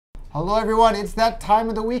Hello everyone, it's that time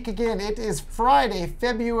of the week again. It is Friday,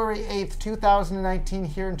 February 8th, 2019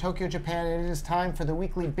 here in Tokyo, Japan, and it is time for the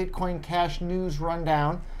weekly Bitcoin Cash news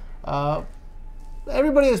rundown.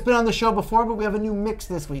 Everybody has been on the show before, but we have a new mix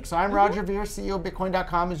this week. So I'm Roger Veer, CEO of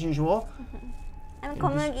Bitcoin.com as usual. I'm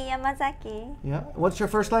Komugi Yamazaki. Yeah. What's your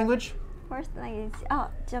first language? First language,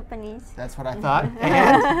 Japanese. That's what I thought.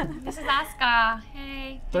 And this is Aska.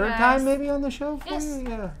 Hey. Third time maybe on the show for Yes. you?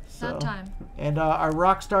 Yeah. Third time. And our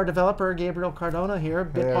rock star developer, Gabriel Cardona here,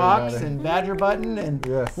 Bitbox and Badger Button. And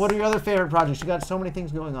what are your other favorite projects? You got so many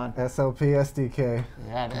things going on. SLP, SDK.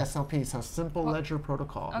 Yeah, the SLP, so Simple Ledger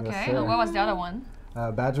Protocol. Okay, Yes, and what was the other one?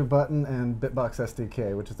 Badger Button and Bitbox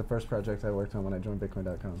SDK, which is the first project I worked on when I joined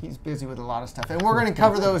Bitcoin.com. He's busy with a lot of stuff. And we're going to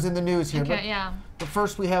cover those in the news here. Okay, yeah. But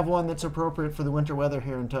first we have one that's appropriate for the winter weather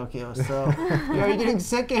here in Tokyo. So, are you getting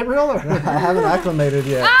sick, Gabriel? Or? I haven't acclimated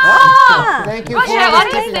yet. Ah! Thank you. What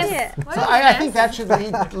is this? this? So I think that should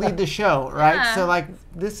lead the show, right? Yeah. So like,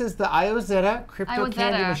 this is the IOZeta crypto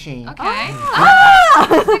candy machine. Okay. Ah!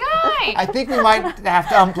 It's the guy! I think we might have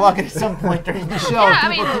to unplug it at some point during the show. Yeah, I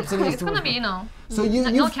mean, it's going to be, you know, so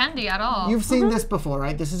no candy at all. You've seen this before,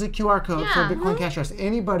 right? This is a QR code for Yeah. Bitcoin Cash.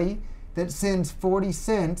 Anybody that sends 40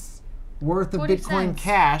 cents worth of 40 Bitcoin cents.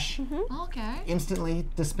 Cash Okay. instantly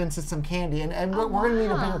dispenses some candy. And we're going to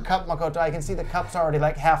need a bigger cup, Makoto. I can see the cup's already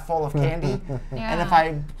like half full of candy. Yeah. And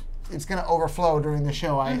if it's going to overflow during the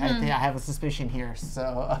show. I think I have a suspicion here.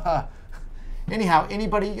 So anyhow,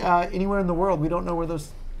 anybody anywhere in the world, we don't know where those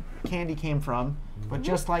candy came from, but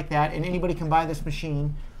just like that, and anybody can buy this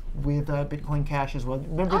machine with Bitcoin Cash as well.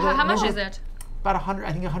 Remember how much is it? About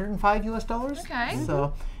I think $105 US. Okay.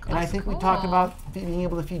 So, and I think we talked about being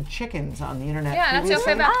able to feed chickens on the internet. Yeah, that's your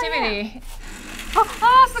previously. favorite activity.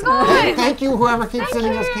 Oh, Thank you, whoever keeps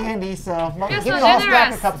sending us candy. So, give me all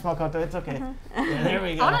stack of cups, Makoto. It's okay. Yeah, there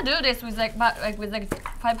we go. I want to do this with like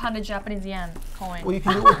 500 Japanese yen coin. Well, you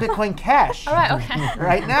can do it with Bitcoin Cash. All right, okay.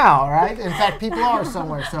 Right now, right? In fact, people are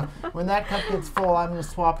somewhere. So when that cup gets full, I'm going to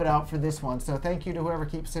swap it out for this one. So thank you to whoever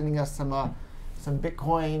keeps sending us some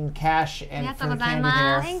Bitcoin Cash and for the candy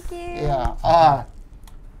there. Thank you. Yeah.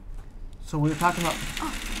 So we were talking about.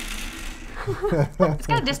 It's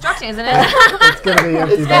kind of distracting, isn't it? It's going to be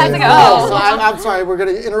empty. Yeah, it's like, Oh, so I'm sorry. We're going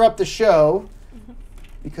to interrupt the show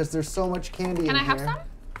because there's so much candy in here. Can I have some?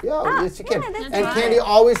 Yeah, yes you can. that's And right. candy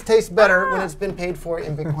always tastes better when it's been paid for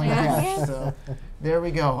in Bitcoin Cash. So there we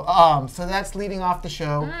go. So that's leading off the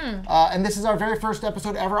show. And this is our very first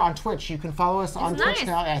episode ever on Twitch. You can follow us on Twitch nice.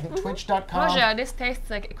 now. I think Twitch.com. Roger, this tastes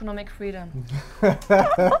like economic freedom.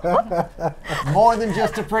 More than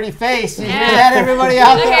just a pretty face. You hear that, everybody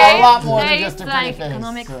out there? Okay. A lot more than just Tastes a pretty like face.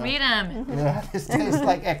 economic So, freedom. yeah, this tastes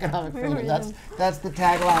like economic freedom. That's the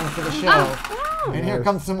tagline for the show. And here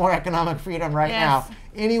comes some more economic freedom right now.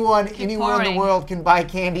 Anyone, anywhere in the pouring. world can buy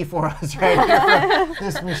candy for us right here from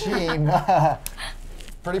this machine.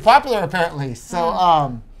 Pretty popular apparently. So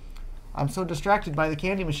I'm so distracted by the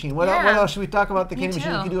candy machine. What else should we talk about the candy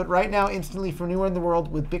machine? You can do it right now instantly from anywhere in the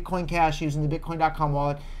world with Bitcoin Cash using the Bitcoin.com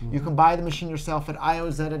wallet. You can buy the machine yourself at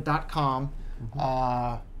iozeta.com.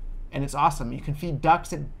 And it's awesome. You can feed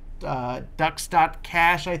ducks at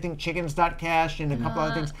ducks.cash, I think chickens.cash, and a couple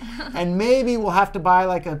other things. And maybe we'll have to buy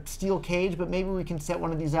like a steel cage, but maybe we can set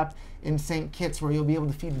one of these up in St. Kitts where you'll be able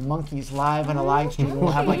to feed monkeys live on a live stream.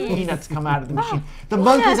 We'll have like peanuts come out of the machine. The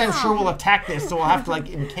monkeys, I'm sure, will attack this, so we'll have to like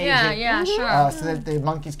encage it. Yeah, sure. So that the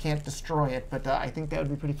monkeys can't destroy it. But I think that would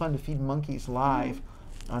be pretty fun to feed monkeys live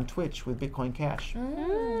on Twitch with Bitcoin Cash.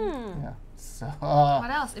 Yeah. So, What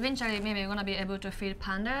else? Eventually, maybe we're gonna be able to feed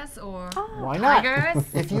pandas or why not? tigers.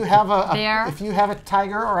 If you have Bear. if you have a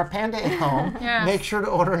tiger or a panda at home, Yes. make sure to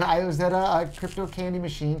order an IOZeta crypto candy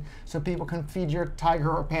machine so people can feed your tiger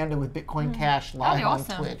or panda with Bitcoin Cash live be on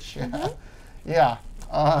awesome. Twitch. Yeah.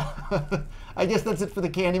 I guess that's it for the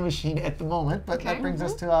candy machine at the moment. But that brings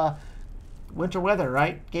us to winter weather,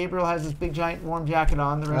 right? Gabriel has this big giant warm jacket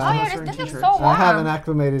on. The rest of us are in this is t-shirts. so I haven't warm.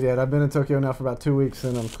 acclimated yet. I've been in Tokyo now for about 2 weeks,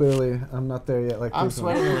 and I'm not there yet. Like I'm these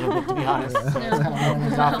ones. sweating a little bit, to be honest. So it's kind of warm in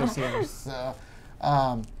his office here. So,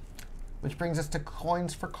 which brings us to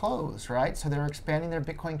coins for clothes, right? So they're expanding their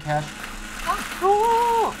Bitcoin Cash.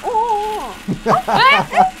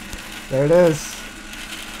 There it is.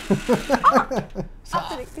 So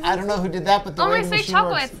I don't know who did that, but the way Only the 3 machine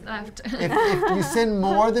chocolates works, left. if you send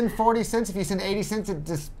more than 40 cents, if you send 80 cents, it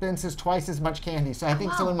dispenses twice as much candy. So I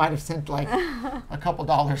think someone might have sent like a couple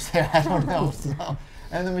dollars there. I don't know. So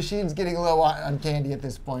And the machine's getting low on candy at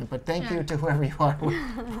this point, but thank you to whoever you are,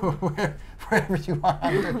 wherever you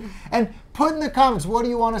are. And put in the comments, what do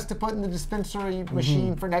you want us to put in the dispensary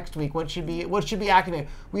machine for next week? What should be activated?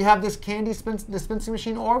 We have this candy dispensing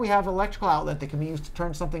machine, or we have an electrical outlet that can be used to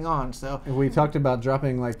turn something on. So we talked about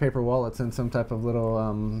dropping like paper wallets in some type of little,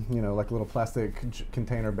 like a little plastic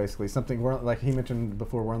container, basically. Something like he mentioned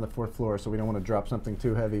before. We're on the 4th floor, so we don't want to drop something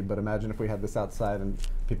too heavy. But imagine if we had this outside and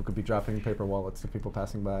people could be dropping paper wallets to people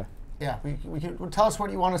passing by. Yeah, tell us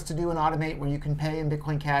what you want us to do and automate where you can pay in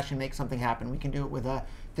Bitcoin Cash and make something happen. We can do it with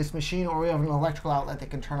this machine, or we have an electrical outlet that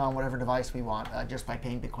can turn on whatever device we want just by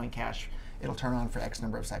paying Bitcoin Cash. It'll turn on for X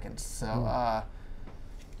number of seconds. So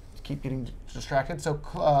keep getting distracted. So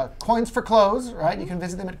Coins for Clothes, right? You can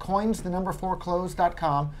visit them at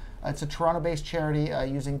coins4clothes.com. It's a Toronto-based charity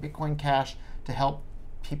using Bitcoin Cash to help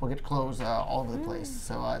people get clothes all over the place.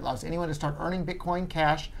 So it allows anyone to start earning Bitcoin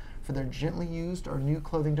Cash for their gently used or new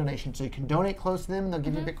clothing donation. So you can donate clothes to them, and they'll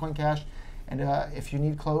give you Bitcoin Cash. And if you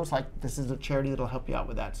need clothes, like this is a charity that'll help you out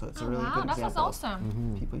with that. So it's a really good example. That's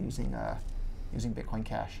awesome. People using Bitcoin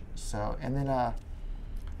Cash. So and then I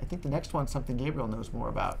think the next one's something Gabriel knows more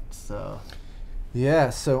about. So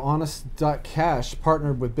yeah, so Honest.cash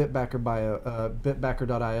partnered with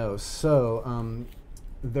Bitbacker.io. So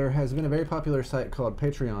there has been a very popular site called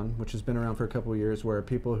Patreon, which has been around for a couple of years, where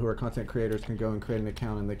people who are content creators can go and create an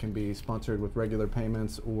account, and they can be sponsored with regular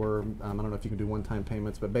payments, or I don't know if you can do one-time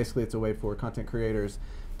payments, but basically it's a way for content creators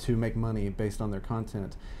to make money based on their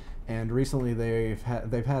content. And recently they've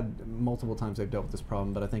had multiple times they've dealt with this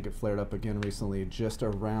problem, but I think it flared up again recently, just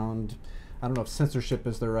around, I don't know if censorship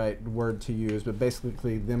is the right word to use, but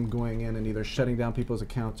basically them going in and either shutting down people's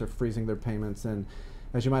accounts or freezing their payments. And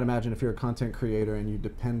as you might imagine, if you're a content creator and you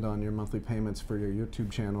depend on your monthly payments for your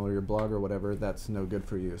YouTube channel or your blog or whatever, that's no good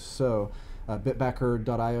for you. So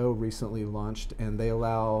Bitbacker.io recently launched, and they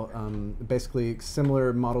allow basically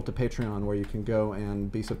similar model to Patreon, where you can go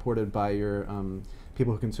and be supported by your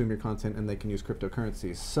people who consume your content, and they can use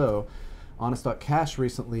cryptocurrencies. So Honest.cash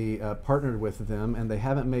recently partnered with them, and they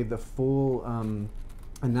haven't made the full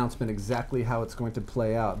announcement exactly how it's going to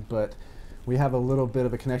play out, but we have a little bit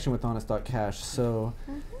of a connection with Honest.cash. So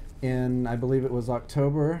in, I believe it was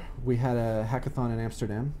October, we had a hackathon in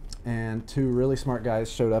Amsterdam, and 2 really smart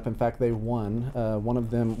guys showed up. In fact, they won. One of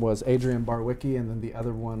them was Adrian Barwicki, and then the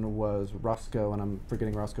other one was Roscoe, and I'm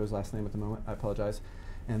forgetting Roscoe's last name at the moment. I apologize.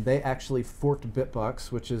 And they actually forked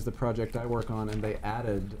Bitbox, which is the project I work on, and they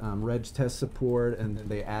added reg test support, and then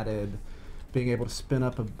they added being able to spin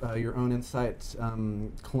up your own Insight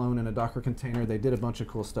clone in a Docker container. They did a bunch of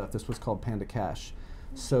cool stuff. This was called Panda Cash.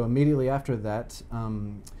 So immediately after that,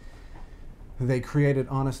 they created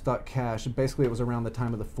Honest.cash. Basically, it was around the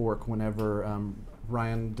time of the fork, whenever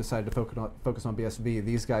Ryan decided to focus on BSV.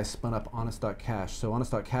 These guys spun up Honest.cash. So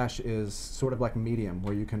Honest.cash is sort of like Medium,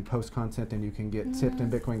 where you can post content and you can get tipped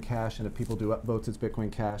in Bitcoin Cash, and if people do upvotes, it's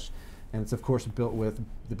Bitcoin Cash. And it's of course built with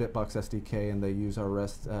the Bitbox SDK, and they use our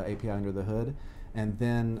REST API under the hood. And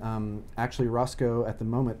then actually Roscoe at the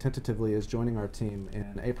moment tentatively is joining our team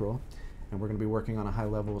in April, and we're going to be working on a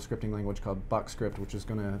high-level scripting language called BoxScript, which is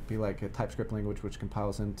going to be like a TypeScript language which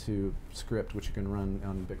compiles into script, which you can run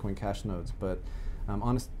on Bitcoin Cash nodes. But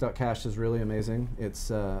Honest.cash is really amazing.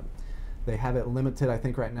 It's they have it limited, I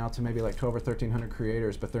think, right now to maybe like 1,200 or 1,300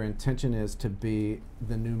 creators, but their intention is to be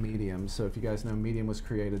the new Medium. So if you guys know, Medium was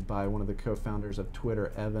created by one of the co-founders of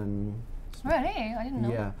Twitter, Evan. Really? I didn't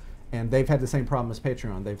know. Yeah, and they've had the same problem as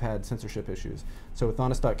Patreon. They've had censorship issues. So with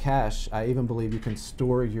Honest.cash, I even believe you can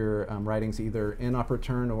store your writings either in op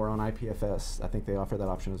return or on IPFS. I think they offer that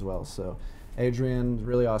option as well. So Adrian,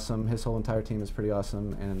 really awesome. His whole entire team is pretty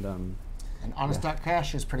awesome. And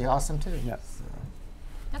Honest.cash is pretty awesome too. Yeah. So.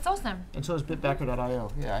 That's awesome. And so is Bitbacker.io.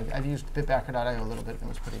 Yeah, I've used Bitbacker.io a little bit, and it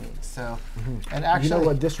was pretty neat. So, and actually, you know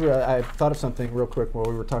what? I thought of something real quick while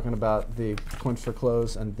we were talking about the Coins for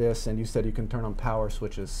Clothes and this, and you said you can turn on power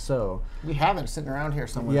switches. So we have it sitting around here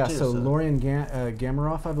somewhere. Yeah. Too, So Lorian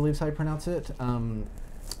Gamaroff, I believe is how you pronounce it.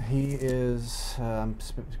 He is,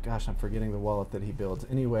 gosh, I'm forgetting the wallet that he built.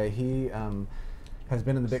 Anyway, he has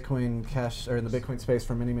been in the Bitcoin Cash, or in the Bitcoin space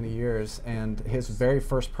for many, many years, and his very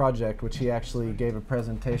first project, which he actually gave a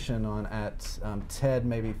presentation on at TED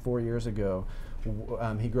maybe 4 years ago,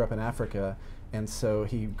 he grew up in Africa, and so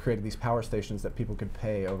he created these power stations that people could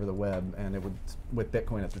pay over the web, and it would, with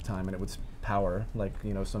Bitcoin at the time, and it would power like,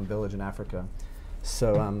 you know, some village in Africa.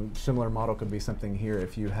 So similar model could be something here.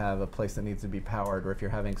 If you have a place that needs to be powered, or if you're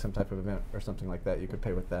having some type of event or something like that, you could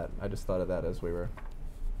pay with that. I just thought of that as we were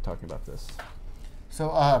talking about this.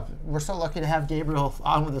 So we're so lucky to have Gabriel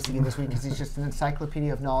on with us again this week, because he's just an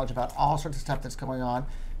encyclopedia of knowledge about all sorts of stuff that's going on.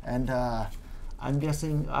 And I'm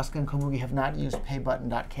guessing Aska and Komugi have not used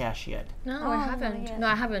Paybutton.cash yet. No, I haven't. No,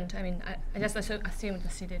 I haven't. I mean, I just assumed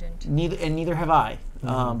that she didn't. Neither have I.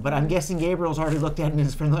 But I'm guessing Gabriel's already looked at it and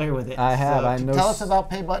is familiar with it. I have. So I know. Tell us about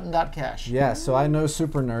Paybutton.cash. Yeah, so I know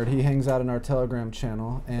Super Nerd. He hangs out in our Telegram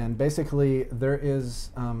channel, and basically there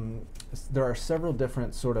are several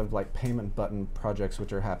different sort of like payment button projects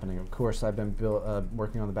which are happening. Of course, I've been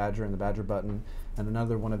working on the Badger and the Badger button, and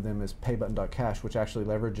another one of them is Paybutton.cash, which actually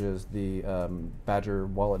leverages the Badger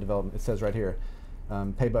wallet development. It says right here,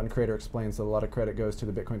 Paybutton creator explains that a lot of credit goes to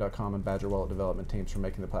the Bitcoin.com and Badger wallet development teams for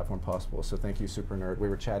making the platform possible. So thank you, Super Nerd. We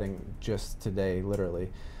were chatting just today,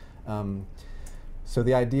 literally. So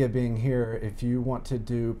the idea being here, if you want to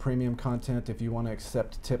do premium content, if you want to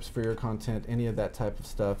accept tips for your content, any of that type of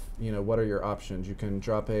stuff, you know, what are your options? You can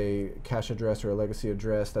drop a cache address or a legacy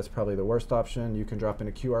address. That's probably the worst option. You can drop in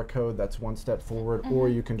a QR code. That's one step forward. Or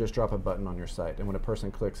you can just drop a button on your site. And when a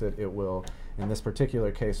person clicks it, it will, in this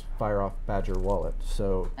particular case, fire off Badger Wallet.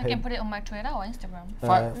 So I can put it on my Twitter or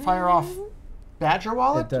Instagram. Fire off Badger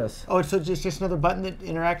Wallet? It does. Oh, so it's just another button that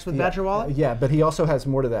interacts with Badger Wallet? Yeah, but he also has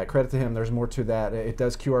more to that. Credit to him, there's more to that. It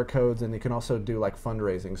does QR codes, and you can also do like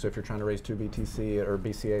fundraising. So if you're trying to raise 2 BTC or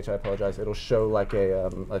BCH, I apologize, it'll show like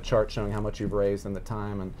a chart showing how much you've raised and the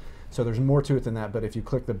time. And so there's more to it than that, but if you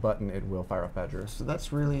click the button, it will fire off Badger. So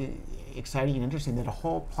that's really exciting and interesting that a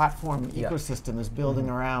whole platform ecosystem is building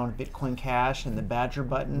around Bitcoin Cash and the Badger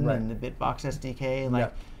button and the Bitbox SDK. And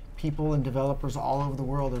like, people and developers all over the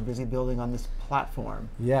world are busy building on this platform.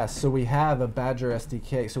 Yeah, so we have a Badger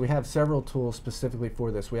SDK. So we have several tools specifically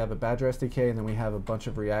for this. We have a Badger SDK, and then we have a bunch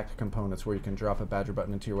of React components where you can drop a Badger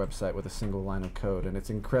button into your website with a single line of code. And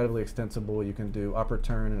it's incredibly extensible. You can do up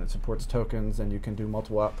return, and it supports tokens, and you can do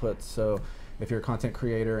multiple outputs. So if you're a content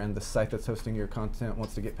creator and the site that's hosting your content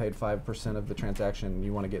wants to get paid 5% of the transaction,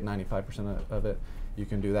 you want to get 95% of it, you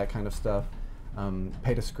can do that kind of stuff.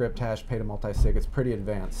 Pay to script hash, pay to multi-sig, it's pretty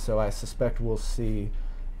advanced. So I suspect we'll see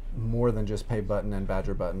more than just Paybutton and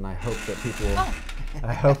Badger button. I hope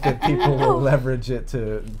that people will leverage it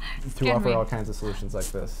to offer all kinds of solutions like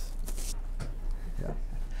this. Yeah.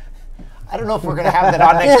 I don't know if we're going to have that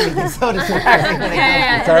on next week. It's so distracting.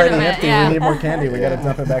 It's already empty. We need more candy. We got to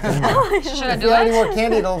dump it back in here. Should I If do you have any it? more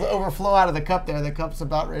candy, it'll overflow out of the cup there. The cup's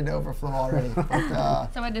about ready to overflow already.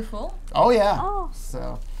 But, So I do full? oh, yeah. Oh.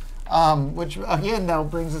 So, which again now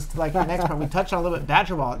brings us to like the next part. We touched on a little bit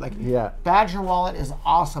Badger Wallet. Like, Badger Wallet is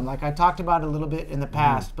awesome. Like I talked about it a little bit in the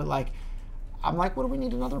past, but like, I'm like, what do we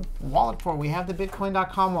need another wallet for? We have the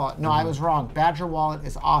Bitcoin.com wallet. No, I was wrong. Badger Wallet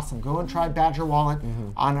is awesome. Go and try Badger Wallet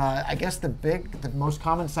on, I guess the most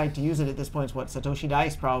common site to use it at this point is what,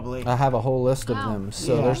 Satoshidice probably. I have a whole list of them.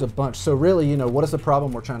 So there's a bunch. So really, you know, what is the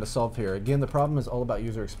problem we're trying to solve here? Again, the problem is all about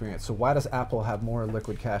user experience. So why does Apple have more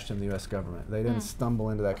liquid cash than the US government? They didn't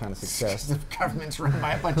stumble into that kind of success. The government's run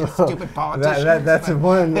by a bunch of stupid politicians. That's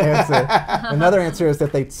one answer. Another answer is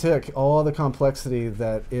that they took all the complexity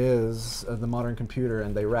that is the modern computer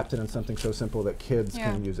and they wrapped it in something so simple that kids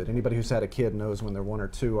can use it. Anybody who's had a kid knows when they're 1 or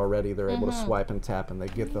 2 already, they're able to swipe and tap and they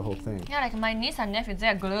get the whole thing. Yeah, like my niece and nephew,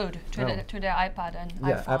 they're glued to their iPad and iPhone.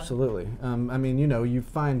 Yeah, absolutely. I mean, you know, you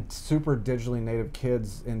find super digitally native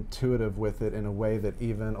kids intuitive with it in a way that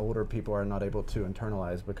even older people are not able to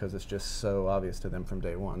internalize because it's just so obvious to them from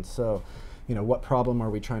day one. So, you know, what problem are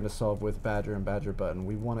we trying to solve with Badger and Badger Button?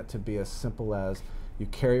 We want it to be as simple as you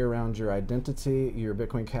carry around your identity, your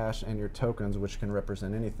Bitcoin Cash, and your tokens, which can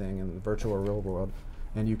represent anything in the virtual or real world,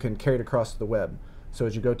 and you can carry it across the web. So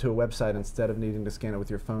as you go to a website, instead of needing to scan it with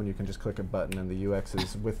your phone, you can just click a button, and the UX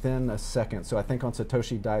is within a second. So I think on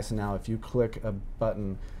Satoshidice now, if you click a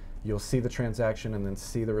button, you'll see the transaction and then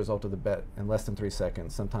see the result of the bet in less than 3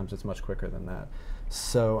 seconds. Sometimes it's much quicker than that.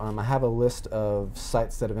 So I have a list of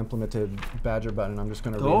sites that have implemented Badger Button. I'm just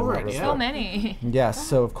going to read over them out it. real So quick. many. Yes,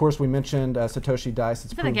 so of course we mentioned Satoshidice.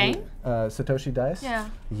 Is it a game? Satoshidice? Yeah.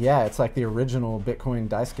 Yeah, it's like the original Bitcoin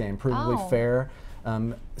dice game, provably Oh. fair.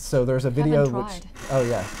 So there's a video Haven't which, tried. oh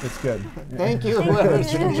yeah, it's good. Thank you.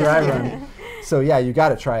 It's a dry run. So yeah, you got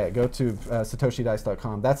to try it. Go to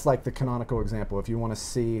Satoshidice.com. That's like the canonical example. If you want to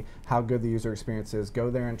see how good the user experience is,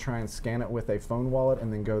 go there and try and scan it with a phone wallet,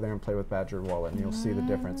 and then go there and play with Badger Wallet, and you'll see the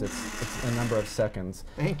difference. It's a number of seconds.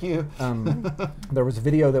 Thank you. There was a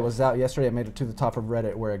video that was out yesterday. It made it to the top of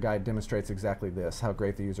Reddit where a guy demonstrates exactly this: how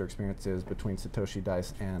great the user experience is between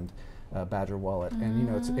Satoshidice and Badger Wallet. And you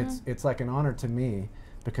know, it's like an honor to me.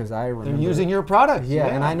 Because I remember They're using your product. Yeah,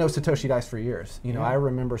 and I know Satoshidice for years. You know, I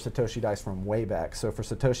remember Satoshidice from way back. So for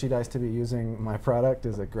Satoshidice to be using my product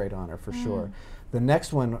is a great honor for sure. The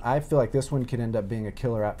next one, I feel like this one could end up being a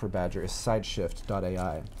killer app for Badger, is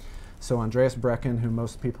Sideshift.ai. So Andreas Brecken, who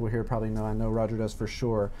most people here probably know, I know Roger does for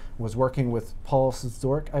sure, was working with Paul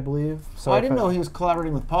Zork, I believe. So I didn't know he was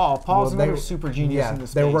collaborating with Paul. Paul's another super genius in this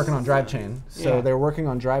space. They were working on DriveChain. So they were working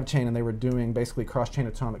on DriveChain, and they were doing basically cross-chain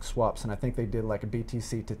atomic swaps, and I think they did like a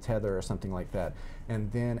BTC to Tether or something like that.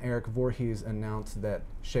 And then Eric Voorhees announced that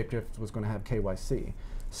Shapeshift was going to have KYC.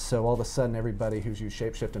 So all of a sudden, everybody who's used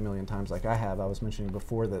Shapeshift a million times, like I have, I was mentioning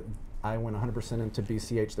before that I went 100% into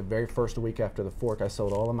BCH the very first week after the fork. I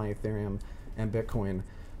sold all of my Ethereum and Bitcoin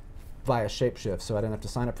via Shapeshift, so I didn't have to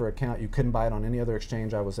sign up for an account. You couldn't buy it on any other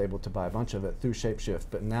exchange. I was able to buy a bunch of it through Shapeshift,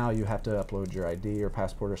 but now you have to upload your ID or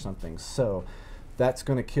passport or something. So that's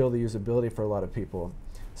going to kill the usability for a lot of people.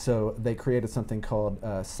 So they created something called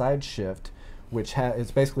Sideshift, which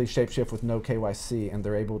is basically Shapeshift with no KYC, and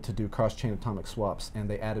they're able to do cross-chain atomic swaps, and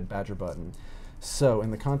they added Badgerbutton. So in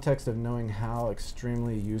the context of knowing how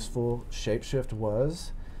extremely useful Shapeshift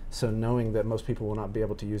was, so knowing that most people will not be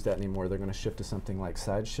able to use that anymore, they're going to shift to something like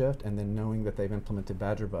Sideshift, and then knowing that they've implemented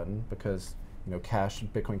Badgerbutton because Cash,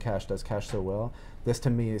 Bitcoin Cash does cash so well, this to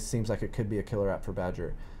me seems like it could be a killer app for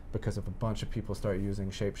Badger, because if a bunch of people start using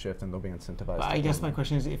Shapeshift, and they'll be incentivized. I guess my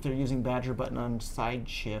question is, if they're using Badgerbutton on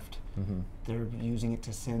Sideshift, they're using it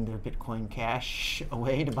to send their Bitcoin Cash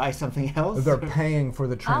away to buy something else? They're paying for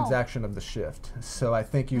the transaction of the shift. So I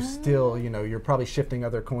think you still, you're probably shifting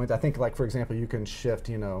other coins. I think, like, for example, you can shift,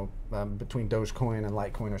 between Dogecoin and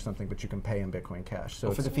Litecoin or something, but you can pay in Bitcoin Cash.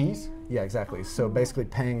 So for the fees? Yeah, exactly. So basically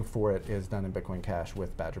paying for it is done in Bitcoin Cash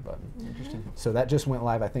with Badgerbutton. Interesting. So that just went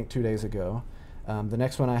live, I think, 2 days ago. The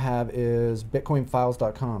next one I have is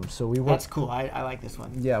Bitcoinfiles.com. So we work. That's cool. I like this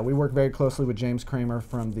one. Yeah, we work very closely with James Kramer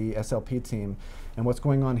from the SLP team. And what's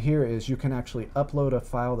going on here is you can actually upload a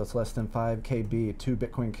file that's less than 5 KB to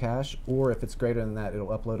Bitcoin Cash, or if it's greater than that, it'll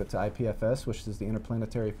upload it to IPFS, which is the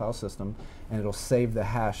Interplanetary File System, and it'll save the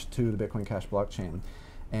hash to the Bitcoin Cash blockchain.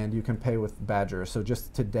 And you can pay with Badger. So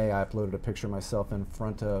just today I uploaded a picture of myself in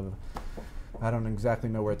front of, I don't exactly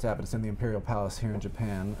know where it's at, but it's in the Imperial Palace here in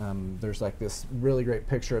Japan. There's like this really great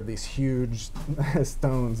picture of these huge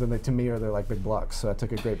stones, and to me they're like big blocks. So I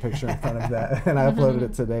took a great picture in front of that, and I uploaded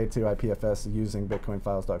it today to IPFS using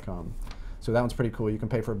Bitcoinfiles.com. So that one's pretty cool. You can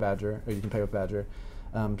pay for Badger, or you can pay with Badger.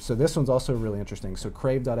 So this one's also really interesting. So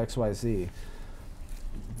Krave.xyz.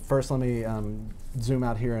 First, let me zoom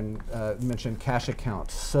out here and mention cash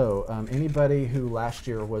account. So anybody who last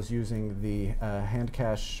year was using the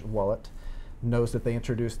Handcash wallet knows that they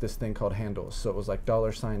introduced this thing called handles. So it was like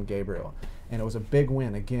 $Gabriel. And it was a big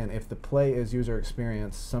win. Again, if the play is user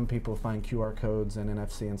experience, some people find QR codes and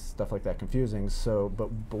NFC and stuff like that confusing. So,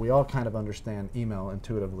 but we all kind of understand email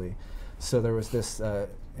intuitively. So there was this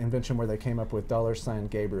invention where they came up with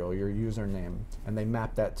 $Gabriel, your username, and they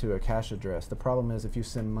mapped that to a cash address. The problem is if you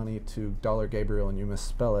send money to $Gabriel and you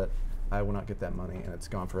misspell it, I will not get that money, and it's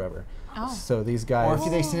gone forever. So these guys... Or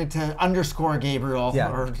if they send it to _Gabriel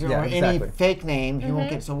or any fake name, you won't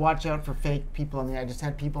get... So watch out for fake people on the... I just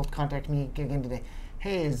had people contact me again today.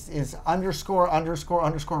 Hey, is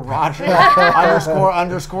 ___ Roger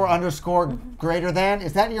greater than?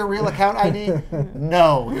 Is that your real account ID?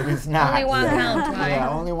 No, it is not. Only one account, right? Yeah,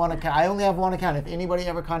 only one account. I only have one account. If anybody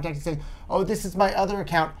ever contacts and says, oh, this is my other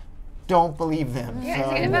account, don't believe them. Yeah, so,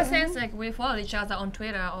 ever since like we follow each other on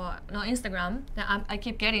Twitter or Instagram, then I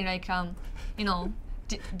keep getting like direct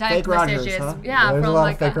messages. Huh? Yeah, there's from a lot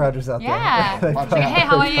like of fake Rogers out yeah. there. Like, hey,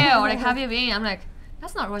 how are you? Or like, have you been? I'm like,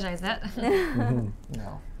 that's not Roger, is it?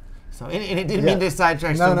 No. So and it didn't mean to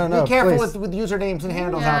sidetrack. No, be careful with usernames and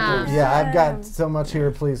handles out there. Yeah, I've got so much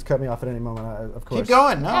here. Please cut me off at any moment, of course. Keep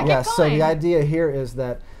going. No. Yeah, so the idea here is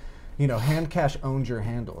that Handcash owns your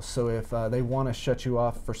handle. So if they want to shut you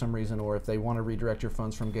off for some reason, or if they want to redirect your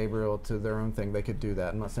funds from Gabriel to their own thing, they could do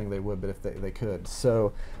that. I'm not saying they would, but if they could.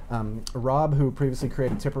 So Rob, who previously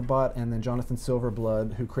created TipperBot, and then Jonathan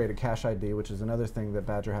Silverblood, who created Cash ID, which is another thing that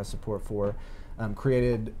Badger has support for,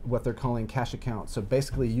 created what they're calling cash accounts. So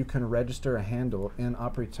basically, you can register a handle in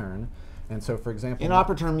OpReturn. And so, for example, in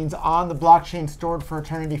OpReturn means on the blockchain, stored for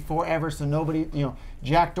eternity, forever. So nobody,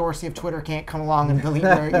 Jack Dorsey of Twitter can't come along and delete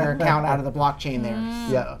your account out of the blockchain there.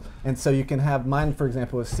 Yeah, and so you can have mine, for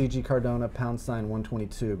example, is CG Cardona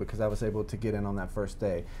 #122 because I was able to get in on that first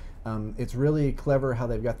day. It's really clever how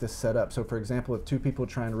they've got this set up. So, for example, if two people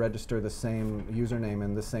try and register the same username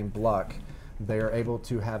in the same block, they are able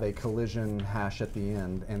to have a collision hash at the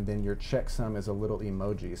end, and then your checksum is a little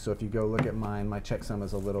emoji. So if you go look at mine, my checksum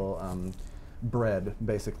is a little bread,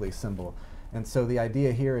 basically, symbol. And so the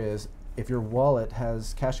idea here is, if your wallet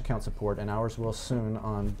has cash account support, and ours will soon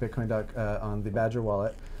on on the Badger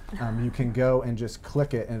wallet, you can go and just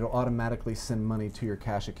click it and it'll automatically send money to your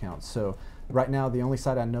Cash account. So right now, the only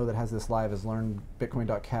site I know that has this live is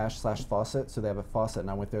Bitcoin.cash/faucet. So they have a faucet,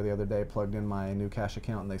 and I went there the other day, plugged in my new Cash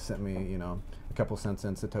account, and they sent me, you know, a couple cents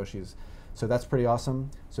in Satoshis. So that's pretty awesome.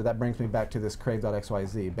 So that brings me back to this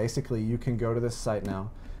Krave.xyz. Basically, you can go to this site now,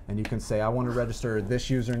 and you can say, I want to register this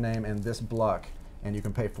username and this block, and you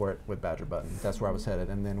can pay for it with Badger Button. That's where I was headed.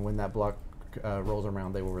 And then when that block rolls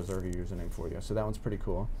around, they will reserve your username for you. So that one's pretty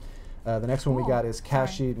cool. The next one we got is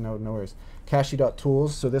Cashy. No worries.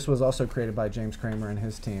 Cashy.tools. So this was also created by James Kramer and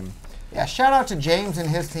his team. Yeah, shout out to James and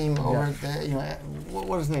his team over at the, you know,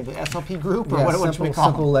 what is his name? The SLP group, or Yeah, what should we call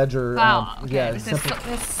Simple Ledger. Wow. Okay. Yeah, This is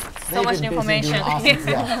so much They've been busy information. doing awesome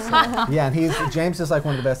stuff. yeah, and James is like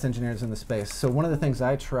one of the best engineers in the space. So one of the things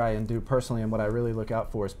I try and do personally, and what I really look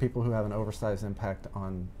out for, is people who have an oversized impact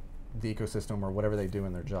on the ecosystem or whatever they do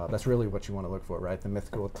in their job. That's really what you want to look for, right? The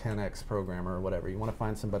mythical 10x programmer or whatever. You want to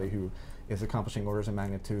find somebody who is accomplishing orders of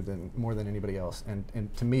magnitude more than anybody else.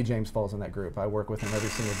 And to me, James falls in that group. I work with him every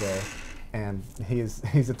single day, and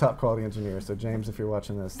he's a top quality engineer. So James, if you're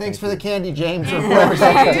watching this, Thanks for the candy, James, or whoever's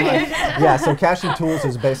yeah, so Cashy.tools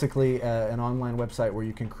is basically an online website where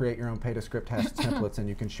you can create your own pay-to-script hash templates, and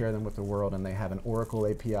you can share them with the world, and they have an Oracle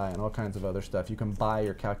API and all kinds of other stuff. You can buy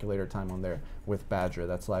your calculator time on there with Badger.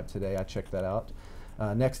 That's live today. I checked that out.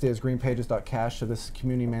 Next is Greenpages.cash. So this is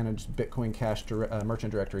community-managed Bitcoin Cash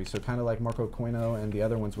merchant directory. So kind of like Marco Coino and the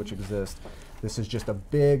other ones which exist. This is just a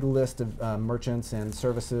big list of merchants and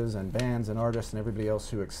services and bands and artists and everybody else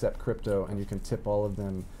who accept crypto, and you can tip all of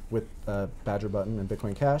them with Badger Button and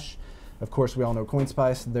Bitcoin Cash. Of course, we all know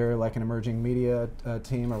CoinSpice. They're like an emerging media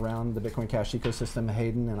team around the Bitcoin Cash ecosystem.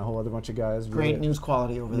 Hayden and a whole other bunch of guys. Great news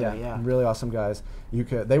quality over there, yeah. Really awesome guys.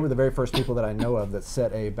 They were the very first people that I know of that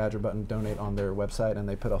set a Badger Button donate on their website, and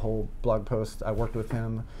they put a whole blog post. I worked with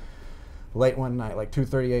him late one night, like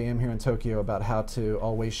 2:30 a.m. here in Tokyo, about how to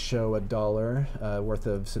always show $1 worth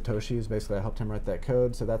of Satoshis. Basically, I helped him write that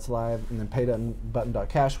code, so that's live. And then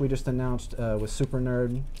Paybutton.cash we just announced with Super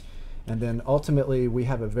Nerd. And then ultimately, we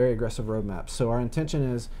have a very aggressive roadmap. So our intention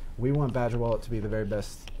is we want Badger Wallet to be the very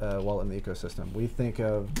best wallet in the ecosystem. We think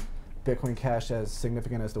of Bitcoin Cash as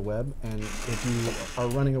significant as the web. And if you are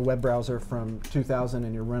running a web browser from 2000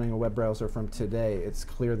 and you're running a web browser from today, it's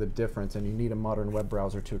clear the difference, and you need a modern web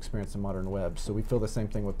browser to experience the modern web. So we feel the same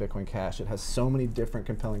thing with Bitcoin Cash. It has so many different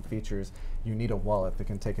compelling features. You need a wallet that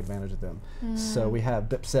can take advantage of them. So we have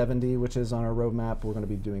BIP70, which is on our roadmap. We're going to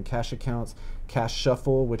be doing cash accounts. Cash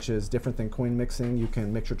Shuffle, which is different than coin mixing. You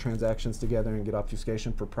can mix your transactions together and get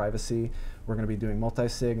obfuscation for privacy. We're going to be doing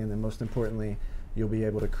multi-sig, and then most importantly, you'll be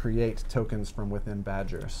able to create tokens from within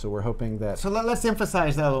Badger. So we're hoping that... So let's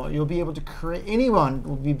emphasize that. You'll be able to create, anyone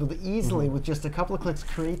will be able to easily, with just a couple of clicks,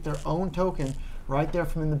 create their own token right there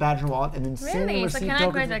from in the Badger wallet, and then send and receive tokens. So can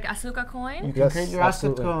I create like Asuka coin? You can create your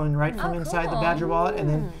Aska coin right from inside the Badger wallet, and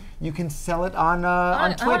then you can sell it on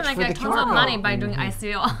Twitch I for the like QR tons of code. money by doing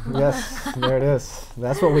ICO. Yes, there it is.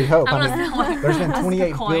 That's what we hope. I mean, there's been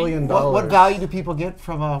 $28 billion. What value do people get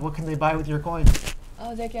from, what can they buy with your coin?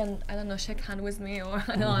 Oh, they can, I don't know, shake hand with me, or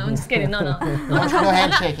no, I'm just kidding. No. No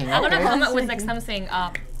handshaking. I'm gonna come up with like something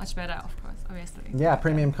much better, of course, obviously. Yeah,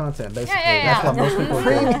 premium content, basically. Yeah. That's what most people do.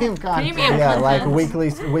 Premium content. Yeah, like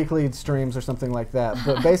weekly streams or something like that.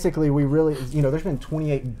 But basically, we really, there's been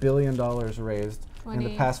 $28 billion raised in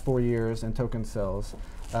the past 4 years in token sales.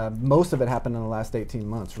 Most of it happened in the last 18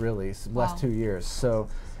 months, really, last 2 years. So,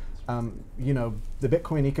 the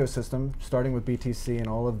Bitcoin ecosystem, starting with BTC and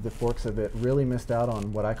all of the forks of it, really missed out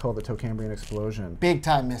on what I call the Tocambrian explosion. Big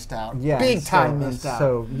time missed out. Yeah, Big time missed out.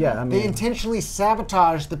 So, yeah, I mean, they intentionally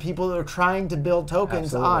sabotaged the people that are trying to build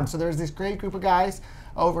tokens on. So there's this great group of guys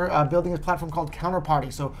over building this platform called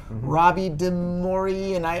Counterparty. So Robbie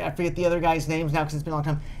DeMori, and I forget the other guy's names now because it's been a long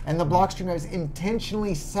time, and the Blockstream guys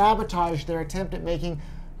intentionally sabotaged their attempt at making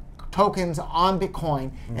tokens on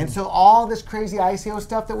Bitcoin. And so all this crazy ICO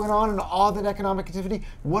stuff that went on and all that economic activity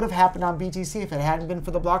would have happened on BTC if it hadn't been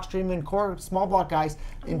for the Blockstream and core small block guys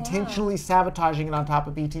intentionally sabotaging it on top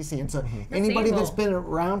of BTC. And so anybody that's been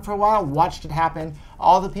around for a while watched it happen.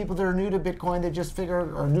 All the people that are new to Bitcoin, they just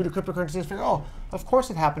figure, or new to cryptocurrencies, just figure, oh, of course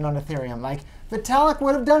it happened on Ethereum. Like Vitalik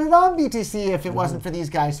would have done it on BTC if it wasn't for these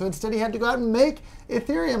guys. So instead he had to go out and make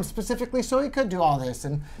Ethereum specifically so he could do all this.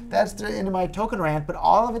 And that's the end of my token rant. But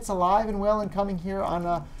all of it's alive and well and coming here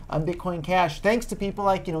on Bitcoin Cash. Thanks to people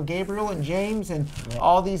like Gabriel and James and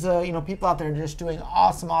all these people out there just doing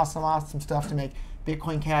awesome stuff to make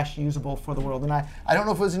Bitcoin Cash usable for the world. And I don't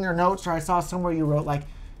know if it was in your notes or I saw somewhere you wrote like,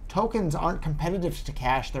 tokens aren't competitive to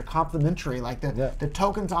Cash, they're complementary. Like the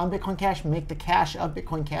tokens on Bitcoin Cash make the cash of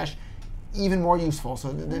Bitcoin Cash even more useful.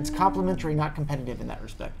 So it's complementary, not competitive in that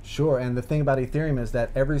respect. Sure, and the thing about Ethereum is that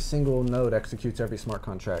every single node executes every smart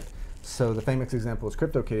contract. So the famous example is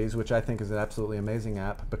CryptoKitties, which I think is an absolutely amazing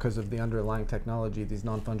app because of the underlying technology, these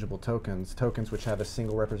non-fungible tokens which have a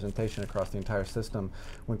single representation across the entire system.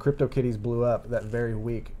 When CryptoKitties blew up that very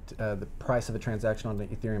week, the price of a transaction on the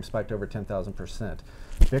Ethereum spiked over 10,000%.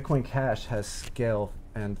 Bitcoin Cash has scale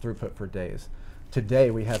and throughput for days. Today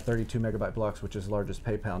we have 32 megabyte blocks, which is the largest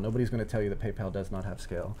PayPal. Nobody's going to tell you that PayPal does not have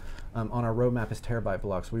scale. On our roadmap is terabyte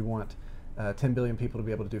blocks. We want 10 billion people to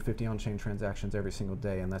be able to do 50 on-chain transactions every single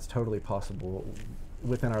day, and that's totally possible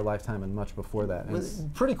within our lifetime and much before that.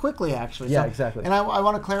 Pretty quickly, actually. Yeah, so, exactly. And I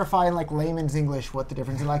want to clarify in like layman's English what the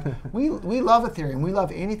difference is. Like, we love Ethereum. We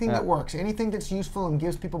love anything that works, anything that's useful and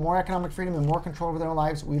gives people more economic freedom and more control over their own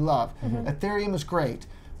lives. We love. Ethereum is great,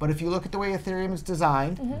 but if you look at the way Ethereum is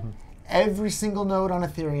designed, every single node on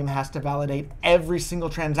Ethereum has to validate every single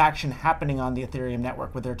transaction happening on the Ethereum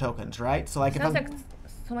network with their tokens, right? So like, Sounds like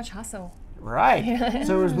so much hassle. Right.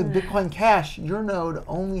 So whereas with Bitcoin Cash, your node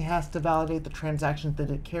only has to validate the transactions that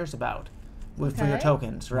it cares about for your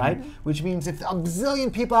tokens, right? Which means if a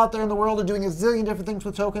zillion people out there in the world are doing a zillion different things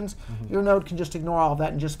with tokens, your node can just ignore all of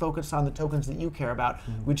that and just focus on the tokens that you care about,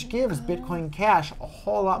 which gives Bitcoin Cash a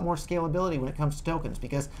whole lot more scalability when it comes to tokens.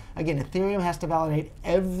 Because again, Ethereum has to validate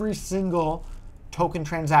every single token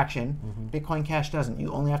transaction. Bitcoin Cash doesn't.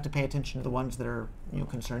 You only have to pay attention to the ones that are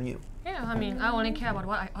concern you. Yeah, I mean, I only care about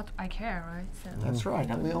what I care, right? So. That's right.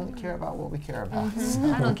 And we only care about what we care about. So.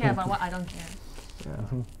 I don't care about what I don't care. Yeah.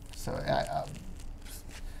 So.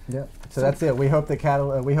 Yeah. So that's it. We hope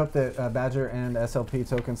that Badger and SLP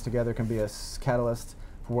tokens together can be a catalyst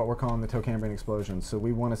for what we're calling the Tokenian explosion. So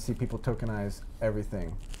we want to see people tokenize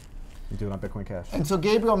everything. Do it on Bitcoin Cash. And so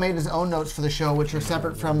Gabriel made his own notes for the show, which are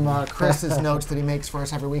separate from Chris's notes that he makes for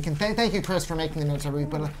us every week. And thank you, Chris, for making the notes every week.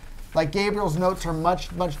 But like Gabriel's notes are much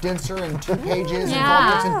denser and 2 pages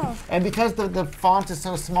and because the font is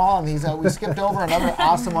so small on these, we skipped over another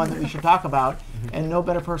awesome one that we should talk about. And no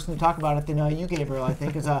better person to talk about it than you, Gabriel, I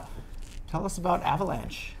think, is tell us about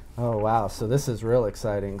Avalanche. Oh wow! So this is real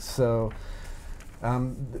exciting. So.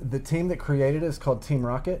 The team that created it is called Team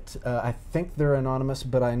Rocket. I think they're anonymous,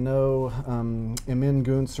 but I know Emin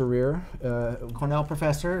Gun Sarir, Cornell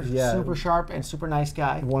professor, super sharp and super nice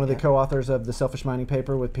guy. One of the co-authors of the Selfish Mining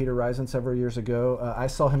paper with Peter Risen several years ago. I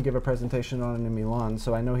saw him give a presentation on it in Milan,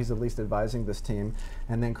 so I know he's at least advising this team.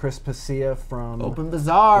 And then Chris Pasia from Open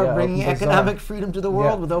Bazaar, bringing economic freedom to the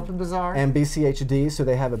world with Open Bazaar. And BCHD, so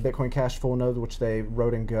they have a Bitcoin Cash full node, which they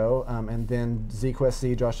wrote in Go. And then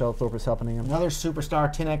ZQuestZ, Josh Elthorpe is helping him. Another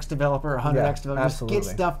superstar 10x developer, 100x developer, just get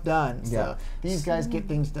stuff done. So these guys get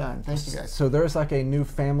things done. Thank you guys. So there's like a new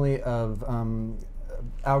family of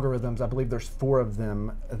algorithms. I believe there's 4 of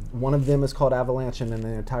them. One of them is called Avalanche, and then the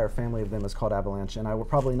entire family of them is called Avalanche. And I will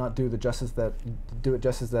probably not do it justice that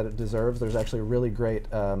it deserves. There's actually a really great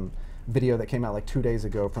video that came out like 2 days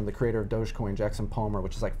ago from the creator of Dogecoin, Jackson Palmer,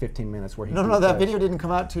 which is like 15 minutes where he that video didn't come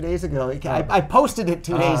out 2 days ago. I posted it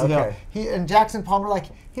 2 days ago. He and Jackson Palmer, like,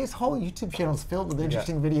 his whole YouTube channel is filled with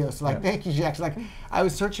interesting videos. So like, thank you, Jackson. Like, I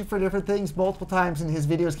was searching for different things multiple times, and his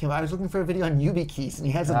videos came out. I was looking for a video on YubiKeys, and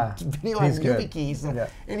he has a video on YubiKeys. So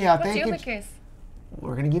anyhow, thank you. YubiKeys?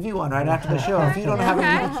 We're going to give you one right after the show. If you don't have a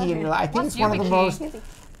YubiKey in your life, I think it's one of the most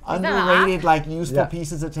underrated, like, useful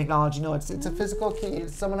pieces of technology. No, it's a physical key.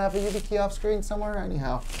 Does someone have a YubiKey off screen somewhere?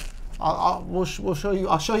 Anyhow, we'll show you.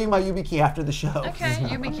 I'll show you my YubiKey after the show. Okay,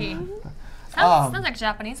 YubiKey. Sounds like a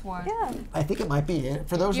Japanese word. Yeah. I think it might be.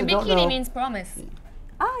 For those who don't know, YubiKey means promise.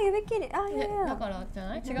 YubiKitty.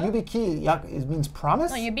 YubiKey it means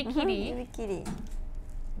promise. No, YubiKitty. YubiKitty.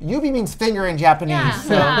 Yubi means finger in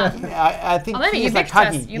Japanese. I think key is like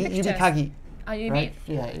kagi. Yubikagi. Right?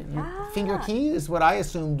 Yeah. Finger key is what I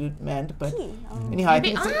assumed it meant, but anyhow, I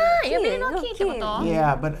think it's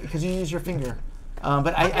yeah, but because you use your finger.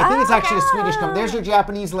 But I think it's actually a Swedish company. There's your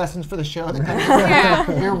Japanese lessons for the show.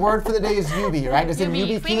 Your word for the day is yubi, right? As in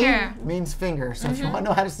YubiKey means finger. So if you want to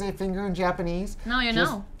know how to say finger in Japanese,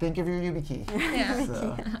 just think of your YubiKey.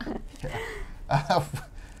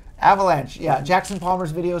 Avalanche, Jackson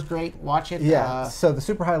Palmer's video is great. Watch it. So the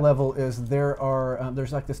super high level is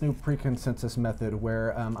there's like this new pre-consensus method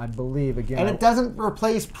where I believe and it doesn't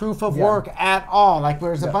replace proof of work at all. Like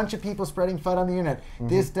there's a bunch of people spreading FUD on the internet.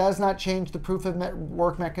 This does not change the proof of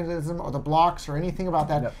work mechanism or the blocks or anything about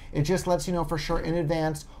that. It just lets you know for sure in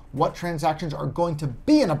advance what transactions are going to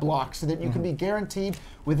be in a block so that you can be guaranteed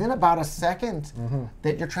within about a second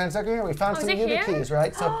that your transaction. We found some YubiKeys,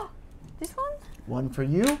 right? So this one. One for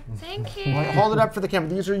you. Thank you. Hold it up for the camera.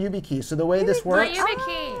 These are YubiKeys. So the way this works.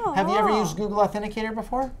 YubiKey. Have you ever used Google Authenticator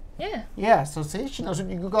before? Yeah. Yeah, so see, she knows what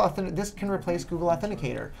you Google Authentic. This can replace Google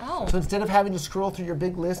Authenticator. Oh. So instead of having to scroll through your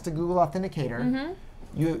big list of Google Authenticator,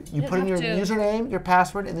 you put in your username, your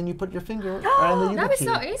password, and then you put your finger right on the YubiKey. That'd be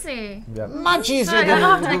so easy. Yep. Much easier So you than don't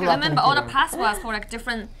have to like, Google remember all the Authenticator. passwords for like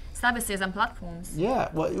different services and platforms. Yeah,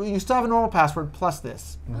 well, you still have a normal password plus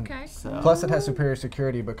this. Okay. So. Plus, it has superior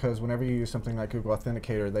security because whenever you use something like Google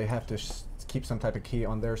Authenticator, they have to keep some type of key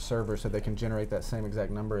on their server so they can generate that same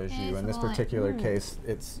exact number as you. In this particular case,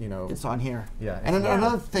 it's it's on here. Yeah. And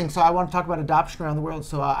another thing, so I want to talk about adoption around the world.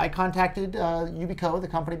 So I contacted Yubico, the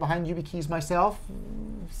company behind YubiKeys, myself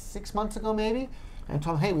 6 months ago maybe, and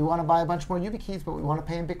told them, hey, we want to buy a bunch more YubiKeys, but we want to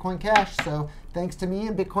pay in Bitcoin Cash. So thanks to me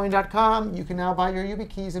and Bitcoin.com, you can now buy your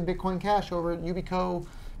YubiKeys in Bitcoin Cash over at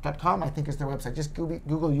Yubico.com, I think is their website. Just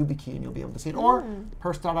Google YubiKey and you'll be able to see it. Or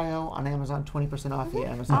Purse.io on Amazon, 20% off via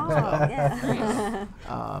Amazon.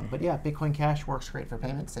 But yeah, Bitcoin Cash works great for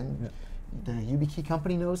payments, and the YubiKey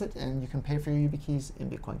company knows it, and you can pay for your YubiKeys in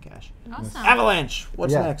Bitcoin Cash. Awesome. Avalanche,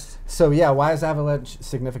 what's next? So yeah, why is Avalanche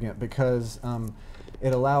significant? Because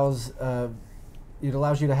it allows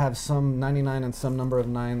you to have some 99 and some number of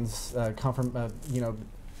nines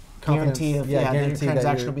Guarantee of guarantee your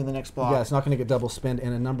transaction will be in the next block. Yeah, it's not going to get double spent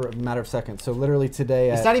in a matter of seconds. So literally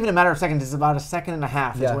today, it's not even a matter of seconds. It's about a second and a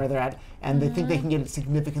half is Yeah. where they're at, and they think they can get it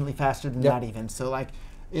significantly faster than that even. So like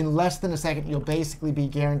in less than a second, you'll basically be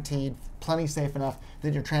guaranteed plenty safe enough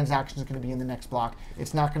that your transaction is going to be in the next block.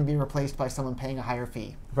 It's not going to be replaced by someone paying a higher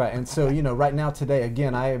fee. Right, and so right now today,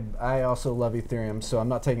 again, I also love Ethereum, so I'm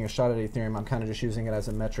not taking a shot at Ethereum. I'm kind of just using it as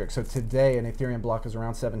a metric. So today, an Ethereum block is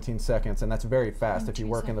around 17 seconds, and that's very fast if you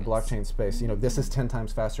work in the blockchain space. This is 10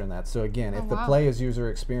 times faster than that. So again, if the play is user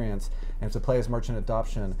experience and if the play is merchant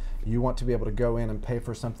adoption, you want to be able to go in and pay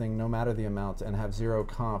for something no matter the amount and have zero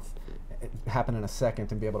conf happen in a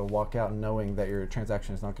second and be able to walk out knowing that your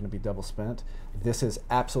transaction is not going to be double spent. This is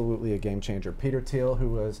absolutely a game changer. Peter Thiel, who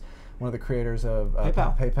was one of the creators of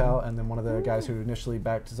PayPal, and then one of the guys who initially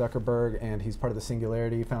backed Zuckerberg, and he's part of the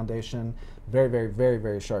Singularity Foundation. Very, very, very,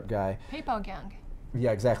 very sharp guy. PayPal gang.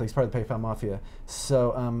 Yeah, exactly. He's part of the PayPal mafia.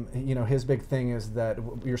 So, his big thing is that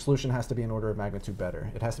your solution has to be an order of magnitude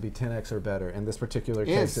better. It has to be 10x or better. In this particular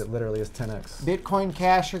case, it literally is 10x. Bitcoin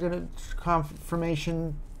Cash are going to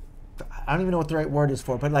confirmation. I don't even know what the right word is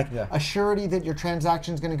for, but like a surety that your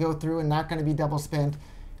transaction is going to go through and not going to be double spent.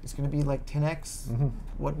 It's going to be like 10x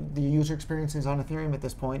what the user experience is on Ethereum at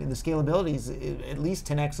this point, and the scalability is at least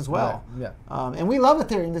 10x as well. Yeah. And we love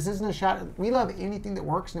Ethereum. This isn't a shot. We love anything that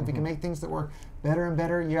works, and if we can make things that work better and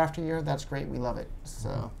better year after year, that's great. We love it.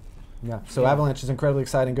 So. Yeah. So Avalanche is incredibly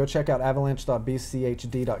exciting. Go check out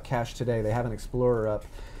avalanche.bchd.cash today. They have an Explorer up.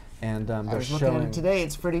 And I was looking at it today.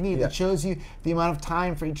 It's pretty neat. It shows you the amount of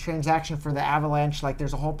time for each transaction for the Avalanche. Like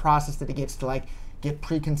there's a whole process that it gets to like get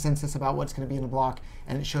pre-consensus about what's going to be in the block,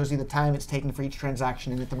 and it shows you the time it's taken for each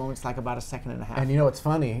transaction. And at the moment, it's like about a second and a half. And it's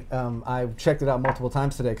funny. I checked it out multiple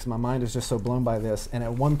times today because my mind is just so blown by this. And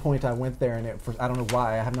at one point, I went there, and I don't know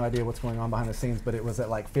why. I have no idea what's going on behind the scenes, but it was at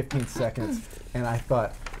like 15 seconds, and I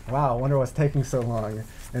thought, wow, I wonder what's taking so long.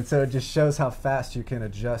 And so it just shows how fast you can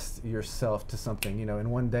adjust yourself to something. In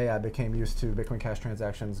one day, I became used to Bitcoin Cash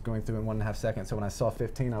transactions going through in 1.5 seconds. So when I saw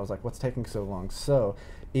 15, I was like, what's taking so long? So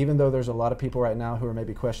even though there's a lot of people right now who are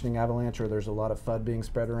maybe questioning Avalanche, or there's a lot of FUD being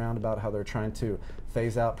spread around about how they're trying to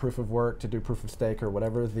phase out proof of work to do proof of stake or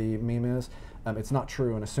whatever the meme is, it's not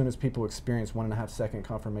true. And as soon as people experience 1.5 second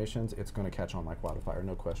confirmations, it's going to catch on like wildfire,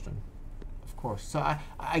 no question. Of course. So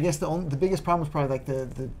I guess the biggest problem is probably like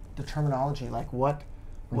the terminology. Like what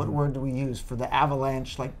word do we use for the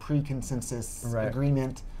Avalanche like pre-consensus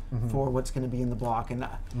agreement for what's going to be in the block? And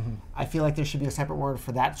I feel like there should be a separate word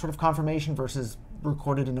for that sort of confirmation versus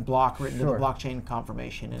recorded in a block, written in the blockchain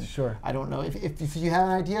confirmation. And I don't know if you have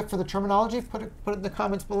an idea for the terminology, put it in the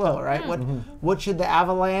comments below. Right? What should the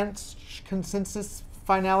Avalanche consensus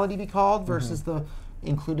finality be called versus the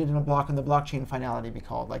included in a block in the blockchain finality be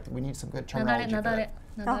called? Like we need some good terminology.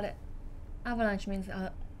 Nadare. Avalanche means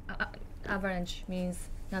avalanche means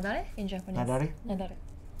nadare in Japanese. Nadare.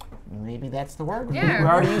 Maybe that's the word. Yeah. We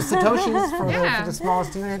already use Satoshis for the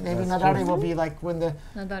smallest unit. Maybe nadare will be like when the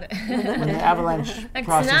avalanche like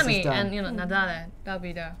process tsunami is done. And nadare, that'll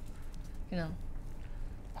be the,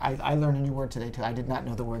 I learned a new word today too. I did not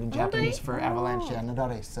know the word in Japanese for avalanche. Yeah,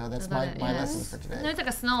 nadare. So that's my lesson for today. No, it's like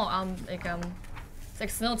a snow. It's like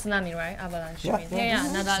snow tsunami, right? Avalanche. Yeah,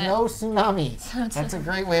 nadare. Snow tsunami. That's a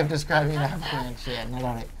great way of describing an avalanche. Yeah,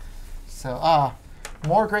 nadare. So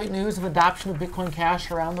more great news of adoption of Bitcoin Cash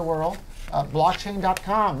around the world.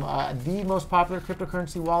 Blockchain.com, the most popular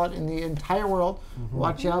cryptocurrency wallet in the entire world.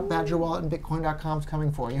 Watch out, Badger Wallet and Bitcoin.com is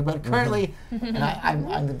coming for you. But currently, and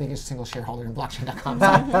I'm the biggest single shareholder in Blockchain.com,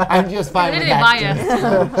 so I'm just fine with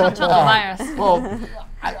that. Total bias. Well,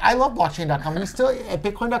 I love Blockchain.com. We still, at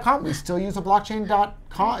Bitcoin.com, we still use a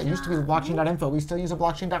Blockchain.com. It used to be the Blockchain.info. We still use a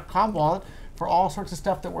Blockchain.com wallet for all sorts of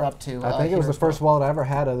stuff that we're up to. I think it was the first wallet I ever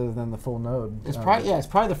had other than the full node. It's probably it's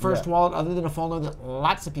probably the first wallet other than a full node that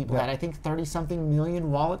lots of people had. I think 30-something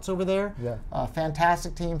million wallets over there. Yeah.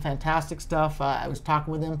 Fantastic team, fantastic stuff. I was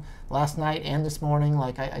talking with them last night and this morning.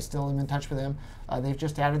 Like I still am in touch with them. They've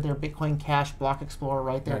just added their Bitcoin Cash Block Explorer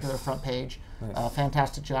right there to their front page.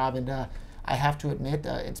 Fantastic job, and I have to admit,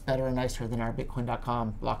 it's better and nicer than our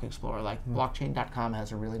Bitcoin.com Block Explorer. Like Blockchain.com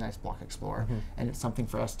has a really nice Block Explorer, and it's something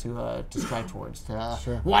for us to strive towards.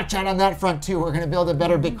 Watch out on that front too. We're going to build a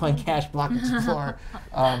better Bitcoin Cash Block Explorer.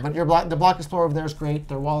 But the Block Explorer over there is great.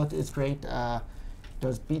 Their wallet is great.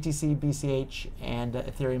 Does BTC, BCH, and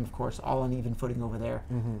Ethereum, of course, all on even footing over there.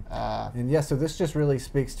 And yeah, so this just really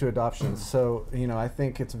speaks to adoption. So, I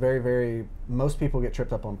think it's most people get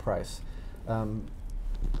tripped up on price.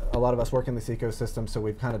 A lot of us work in this ecosystem, so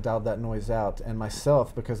we've kind of dialed that noise out. And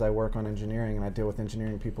myself, because I work on engineering and I deal with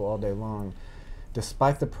engineering people all day long,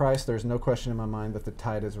 despite the price, there's no question in my mind that the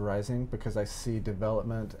tide is rising because I see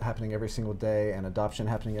development happening every single day and adoption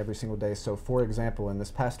happening every single day. So for example, in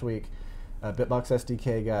this past week, Bitbox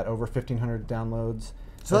SDK got over 1,500 downloads.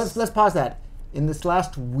 So let's pause that. In this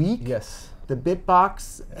last week, the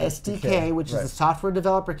Bitbox SDK, which is a software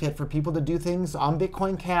developer kit for people to do things on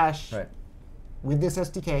Bitcoin Cash, with this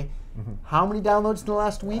SDK, how many downloads in the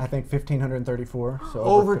last week? I think 1,534. So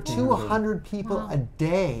over 200 people a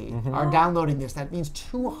day are downloading this. That means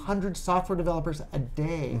 200 software developers a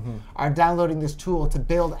day are downloading this tool to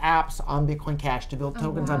build apps on Bitcoin Cash, to build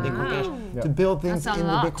tokens on Bitcoin Cash, to build things in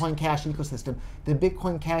the Bitcoin Cash ecosystem. The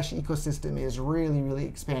Bitcoin Cash ecosystem is really, really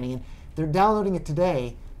expanding. And they're downloading it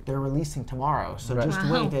today. They're releasing tomorrow. So just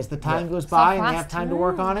wait. As the time goes by and they have time to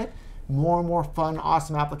work on it, more and more fun,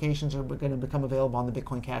 awesome applications are going to become available on the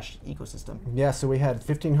Bitcoin Cash ecosystem. Yeah, so we had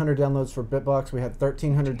 1,500 downloads for Bitbox. We had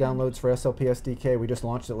 1,300 downloads for SLP SDK. We just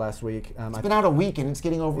launched it last week. It's been out a week, and it's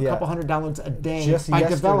getting over a couple hundred downloads a day by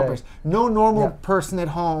developers. No normal person at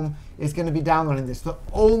home is going to be downloading this. The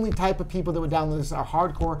only type of people that would download this are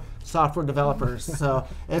hardcore software developers. So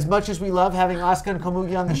as much as we love having Aska and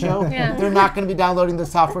Komugi on the show, they're not going to be downloading the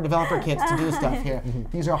software developer kits to do stuff here.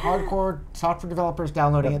 These are hardcore software developers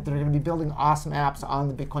downloading it. They're going to be building awesome apps on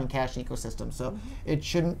the Bitcoin Cash ecosystem. So it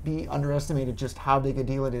shouldn't be underestimated just how big a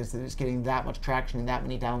deal it is that it's getting that much traction and that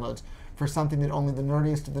many downloads for something that only the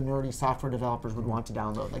nerdiest of the nerdy software developers would want to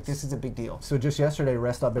download. Like, this is a big deal. So just yesterday,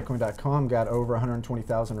 rest.bitcoin.com got over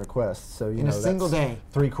 120,000 requests. So in a single day,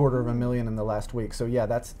 $750,000 in the last week. So yeah,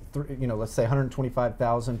 that's let's say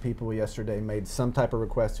 125,000 people yesterday made some type of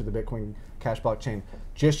request to the Bitcoin Cash blockchain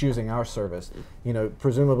just using our service.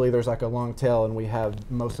 Presumably there's like a long tail and we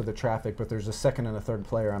have most of the traffic, but there's a second and a third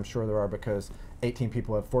player. I'm sure there are, because 18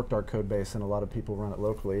 people have forked our code base and a lot of people run it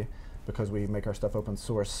locally because we make our stuff open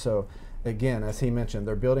source. So again, as he mentioned,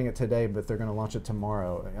 they're building it today, but they're going to launch it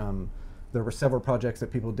tomorrow. There were several projects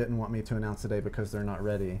that people didn't want me to announce today because they're not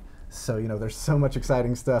ready. So there's so much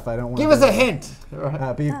exciting stuff. I don't want to give us a hint.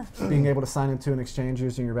 Being able to sign into an exchange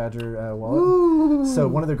using your Badger wallet. So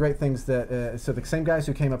one of the great things that so the same guys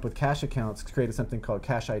who came up with cash accounts created something called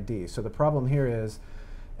Cash ID. So the problem here is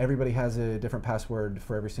everybody has a different password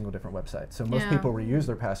for every single different website. So most people reuse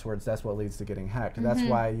their passwords. That's what leads to getting hacked. That's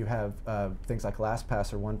why you have things like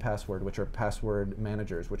LastPass or 1Password, which are password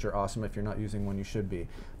managers, which are awesome if you're not using one you should be.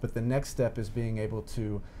 But the next step is being able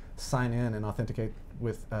to sign in and authenticate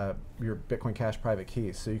with your Bitcoin Cash private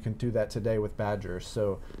keys. So you can do that today with Badger.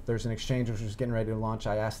 So there's an exchange which is getting ready to launch.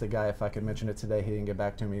 I asked the guy if I could mention it today. He didn't get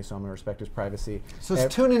back to me, so I'm going to respect his privacy. So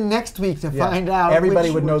tune in next week to find out. Everybody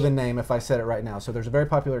would know the name if I said it right now. So there's a very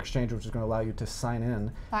popular exchange which is going to allow you to sign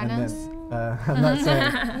in. Finance? And then, I'm not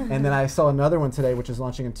saying. And then I saw another one today which is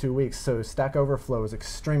launching in 2 weeks. So Stack Overflow is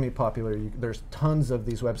extremely popular. There's tons of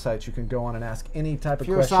these websites you can go on and ask any type of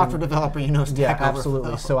question. If you're a software developer, you know Stack Overflow.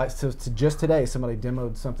 Absolutely. So just today, somebody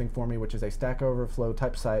demoed something for me, which is a Stack Overflow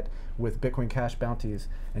type site with Bitcoin Cash bounties,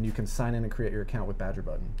 and you can sign in and create your account with Badger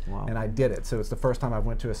Button. Wow. And I did it. So it's the first time I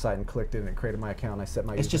went to a site and clicked it and it created my account, and I set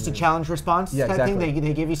my It's just a challenge response type thing?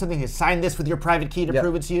 They give you something, you sign this with your private key to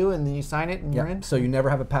prove it's you, and then you sign it and you're in? So you never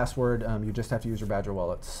have a password. You just have to use your Badger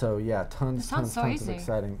wallet. So yeah, tons of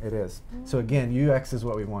exciting. It is. So again, UX is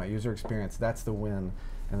what we want. User experience. That's the win,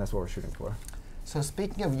 and that's what we're shooting for. So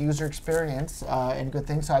speaking of user experience and good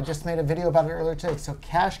things, so I just made a video about it earlier today. So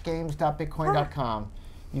cashgames.bitcoin.com.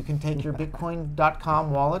 You can take your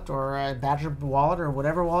Bitcoin.com wallet or a Badger wallet or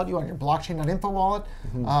whatever wallet you want, your blockchain.info wallet,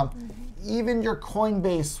 even your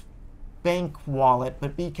Coinbase bank wallet,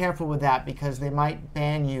 but be careful with that because they might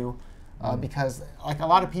ban you because like a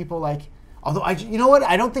lot of people like, although you know what,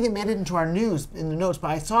 I don't think it made it into our news in the notes,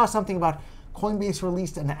 but I saw something about Coinbase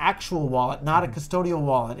released an actual wallet, not a custodial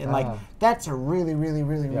wallet, and like that's a really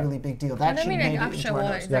big deal. That should make it into our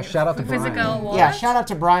notes. Yeah, shout out to Brian. Yeah, shout out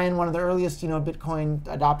to Brian, one of the earliest Bitcoin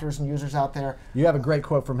adopters and users out there. You have a great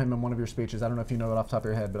quote from him in one of your speeches. I don't know if you know it off the top of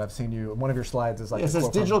your head, but I've seen you. One of your slides is like. It says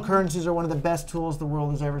digital currencies are one of the best tools the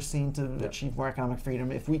world has ever seen to achieve more economic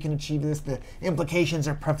freedom. If we can achieve this, the implications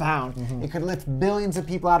are profound. It could lift billions of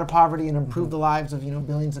people out of poverty and improve the lives of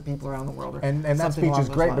billions of people around the world. And that speech is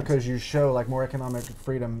great because you show like more economic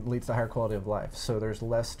freedom leads to higher quality of life. So there's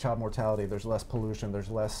less child mortality, there's less pollution, there's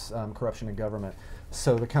less corruption in government.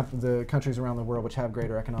 So the countries around the world which have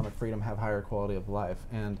greater economic freedom have higher quality of life.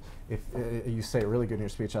 And if you say it really good in your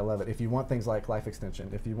speech, I love it. If you want things like life extension,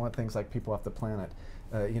 if you want things like people off the planet,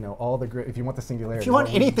 all the great. If you want the singularity, if you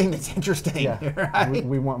want anything that's interesting, right?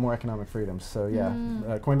 we want more economic freedom. So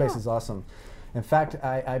Coinbase is awesome. In fact,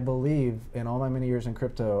 I believe in all my many years in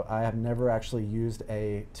crypto, I have never actually used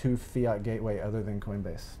a fiat gateway other than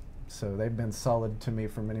Coinbase. So they've been solid to me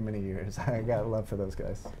for many years. I got love for those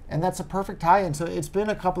guys. And that's a perfect tie-in. So it's been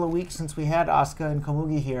a couple of weeks since we had Aska and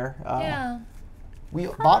Komugi here. We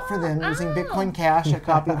bought for them using Bitcoin Cash a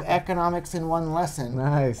copy of Economics in One Lesson.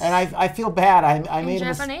 Nice. And I feel bad. I made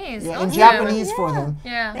Japanese. in Japanese for them.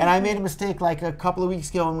 Yeah. And I made a mistake like a couple of weeks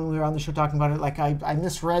ago when we were on the show talking about it. Like I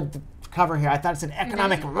misread the cover here. I thought it said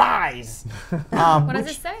economic lies. What does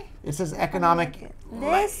it say? It says economic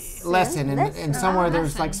lesson. And somewhere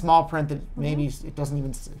there's like small print that maybe it doesn't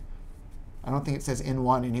even, I don't think it says in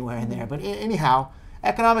one anywhere in there. But anyhow,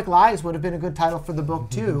 Economic Lies would have been a good title for the book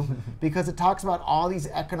too, because it talks about all these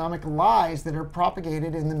economic lies that are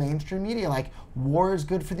propagated in the mainstream media, like war is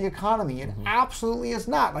good for the economy. It absolutely is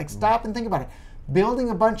not. Like stop and think about it. Building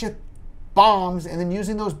a bunch of bombs and then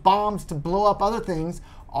using those bombs to blow up other things,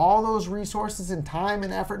 all those resources and time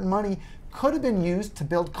and effort and money could have been used to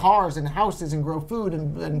build cars and houses and grow food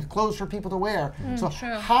and clothes for people to wear. So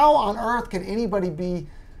how on earth can anybody be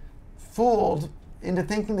fooled into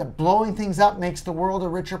thinking that blowing things up makes the world a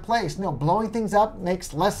richer place? No, blowing things up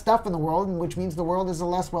makes less stuff in the world, which means the world is a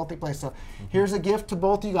less wealthy place. So here's a gift to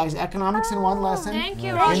both of you guys. Economics in One Lesson. Thank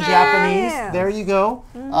you, in Japanese. There you go.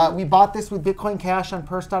 We bought this with Bitcoin Cash on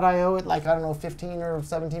purse.io at like, I don't know, 15 or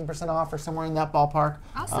 17% off or somewhere in that ballpark.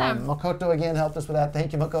 Awesome. Makoto again helped us with that.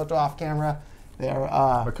 Thank you, Makoto, off camera. There.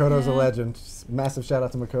 Makoto's a legend. Massive shout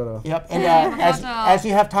out to Makoto. Yep. And as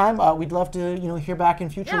you have time, we'd love to hear back in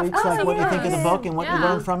future weeks like what you think of the book and what you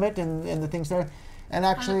learned from it and the things there. And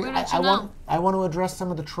actually, I want to address some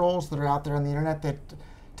of the trolls that are out there on the internet that,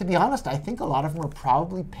 to be honest, I think a lot of them are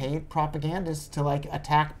probably paid propagandists to like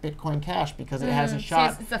attack Bitcoin Cash because it has a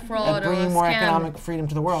shot at bringing more economic freedom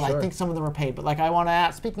to the world. I think some of them are paid. But like I want to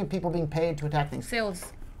ask, speaking of people being paid to attack things.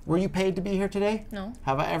 Sales. Were you paid to be here today? No.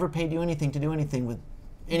 Have I ever paid you anything to do anything with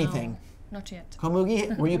anything? No, not yet.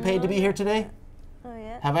 Komugi, were you paid to be here today? Oh,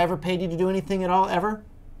 yeah. Have I ever paid you to do anything at all, ever?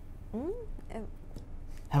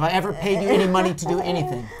 Have I ever paid you any money to do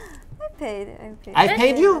anything? I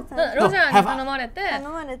paid you? ロジャーに頼まれ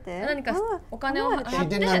て、何かお金を払って She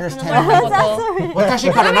didn't understand.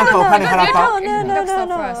 私から何かお金払った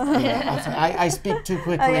I speak too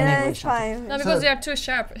quickly in English. No, because they are too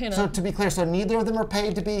sharp, So to be clear, so neither of them are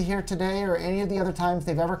paid to be here today or any of the other times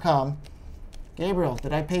they've ever come. Gabriel,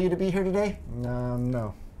 did I pay you to be here today?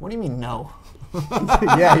 No. What do you mean no?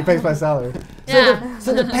 Yeah, he pays my salary.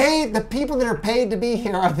 So the people that are paid to be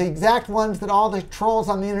here are the exact ones that all the trolls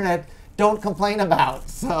on the internet don't complain about.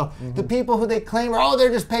 So the people who they claim are,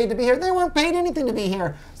 they're just paid to be here, they weren't paid anything to be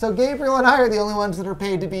here. So Gabriel and I are the only ones that are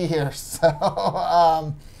paid to be here. So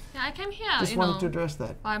I came here, just wanted to address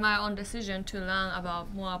that. By my own decision to learn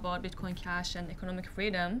more about Bitcoin Cash and economic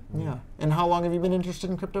freedom. Yeah. And how long have you been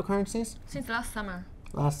interested in cryptocurrencies? Since last summer.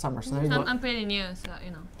 Last summer, so there you go. I'm pretty new, so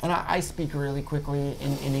And I speak really quickly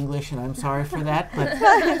in English, and I'm sorry for that. But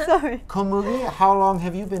Sorry. Komugi, how long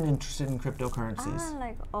have you been interested in cryptocurrencies?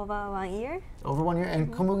 Like over 1 year. Over 1 year,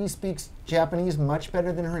 and Komugi speaks Japanese much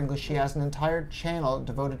better than her English. She has an entire channel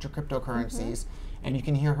devoted to cryptocurrencies, and you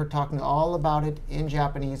can hear her talking all about it in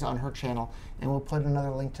Japanese on her channel. And we'll put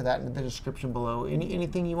another link to that in the description below.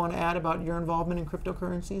 Anything you want to add about your involvement in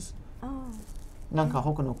cryptocurrencies? なんか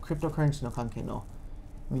他のクリプトカレンシーの関係の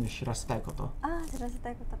みんな知らせたいこと。知らせた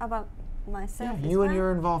いこと about myself. Yeah, you and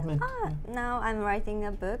your involvement. Now I'm writing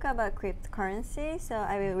a book about cryptocurrency, so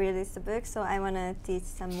I will release the book. So I want to teach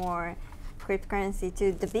some more cryptocurrency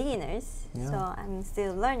to the beginners. Yeah. So I'm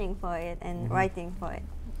still learning for it and writing for it.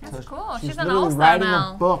 That's cool. She's She's an literally all-star writing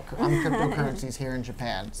now. a book on cryptocurrencies here in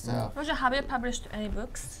Japan. So Roger, have you published any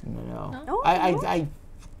books? no. No? I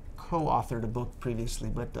co-authored a book previously,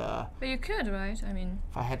 but But you could, right? I mean,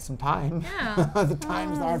 if I had some time, Yeah. the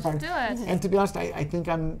time's the hard part. do it. And to be honest, I think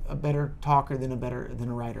I'm a better talker than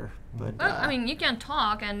a writer. But Well, I mean, you can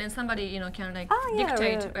talk, and then somebody, can like Oh, yeah,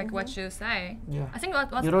 dictate really. like what you say. yeah. I think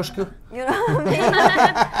what's Yoroshiku. You know what I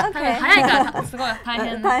mean? Okay. 早いからすごい大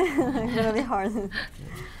変。 Gonna be hard.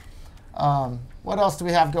 What else do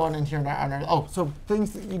we have going in here? Oh, so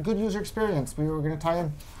things, good user experience. We were going to tie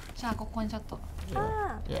in. じゃあここにちょっと。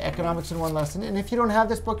 Ah. Yeah, economics in one lesson. And if you don't have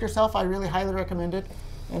this book yourself, I really highly recommend it.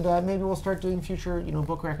 And maybe we'll start doing future,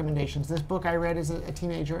 book recommendations. This book I read as a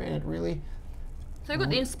teenager, and it really So you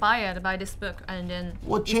got inspired by this book, and then.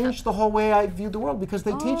 well, changed the whole way I viewed the world, because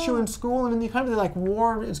they teach you in school and in the economy, they're like,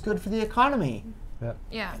 war is good for the economy.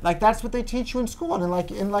 Yeah. Like that's what they teach you in school, and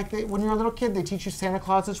when you're a little kid, they teach you Santa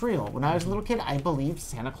Claus is real. When I was a little kid, I believed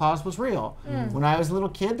Santa Claus was real. When I was a little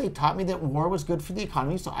kid, they taught me that war was good for the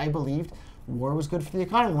economy, so I believed war was good for the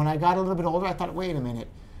economy. When I got a little bit older, I thought, wait a minute,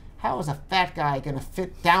 how is a fat guy going to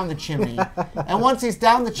fit down the chimney? And once he's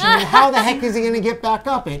down the chimney, how the heck is he going to get back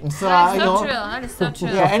up it? And so, That is so true. That is so true.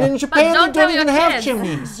 yeah, and in Japan, don't they don't tell your even have kids.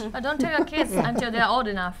 chimneys. But don't tell your kids until they're old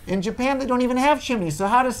enough. In Japan, they don't even have chimneys. So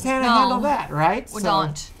how does Santa No. handle that, right? We So-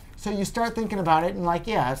 don't. So you start thinking about it, and like,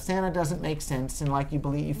 yeah, Santa doesn't make sense, and like you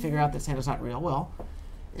figure out that Santa's not real. Well,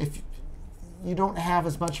 if you don't have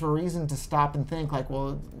as much of a reason to stop and think, like,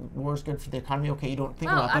 well, war's good for the economy. Okay, you don't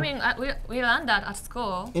think Well, about I that. mean, we learned that at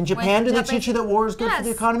school. In Japan, do they teach you that war is good for the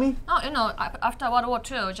Yes. economy? Oh, after World War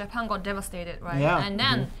II, Japan got devastated, right? Yeah. And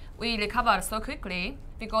then we recovered so quickly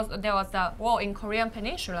because there was the war in Korean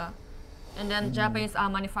Peninsula, and then Japanese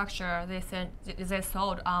manufacturer they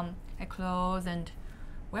sold clothes and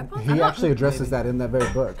weapons. He actually addresses that in that very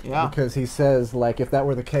book. Yeah. Because he says, like, if that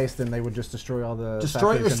were the case, then they would just destroy all the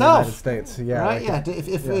Destroy it factories yourself. in the United States. Yeah. Right? like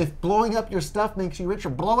Yeah. If blowing up your stuff makes you richer,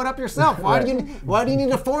 blow it up yourself. Why do you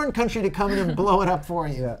need a foreign country to come in and blow it up for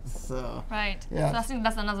you? Yeah. So. Right. Yeah. So I think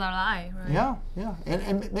that's another lie, right? Yeah, yeah.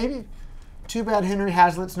 And maybe, too bad Henry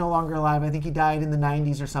Hazlitt's no longer alive. I think he died in the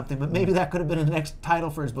 90s or something, but maybe that could have been the next title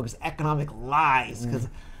for his book, is Economic Lies, because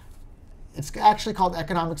it's actually called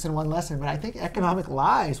Economics in One Lesson, but I think Economic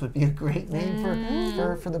Lies would be a great name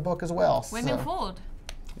for the book as well. We've been fooled.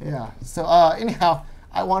 Yeah. So anyhow,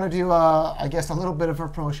 I want to do, I guess, a little bit of a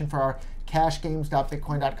promotion for our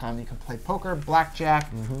cashgames.bitcoin.com. You can play poker, blackjack,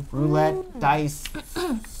 roulette, dice,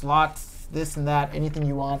 slots, this and that, anything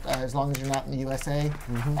you want, as long as you're not in the USA.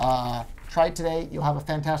 Try it today. You'll have a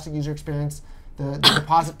fantastic user experience. The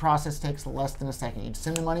deposit process takes less than a second. You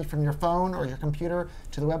send the money from your phone or your computer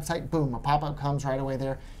to the website, boom, a pop-up comes right away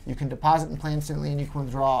there. You can deposit and play instantly, and you can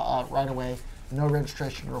withdraw right away. No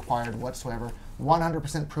registration required whatsoever.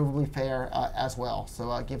 100% provably fair as well.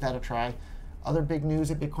 So give that a try. Other big news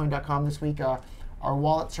at Bitcoin.com this week, our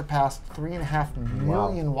wallet surpassed 3.5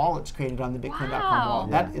 million wallets created on the Bitcoin.com Wow.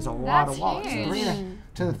 wallet. That is a lot of That's wallets. huge.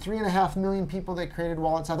 To the 3.5 million people that created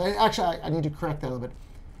wallets out there. Actually, I need to correct that a little bit.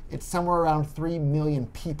 It's somewhere around 3 million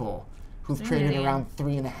people who've created around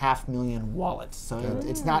 3.5 million wallets. So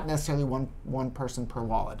it's not necessarily one person per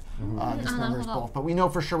wallet. This number is both. But we know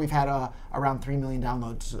for sure we've had around 3 million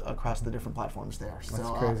downloads across the different platforms there. So, That's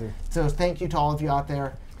crazy. So thank you to all of you out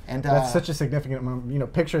there. And that's such a significant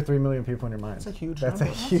moment. Picture 3 million people in your mind. That's a huge That's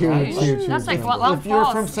number. a huge That's like number. one if you're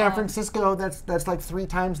fourth from San of- Francisco, that's like 3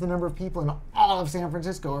 times the number of people in all of San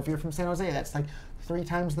Francisco. If you're from San Jose, that's like 3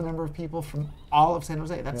 times the number of people from all of San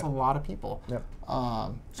Jose. That's a lot of people. Yep.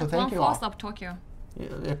 So thank you all. 1/4 of Tokyo.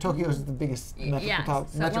 Yeah, Tokyo is the biggest Yeah.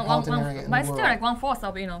 metropolitan area in but the still, world. like 1/4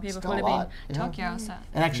 of people Still who a live lot, in yeah. Tokyo. So.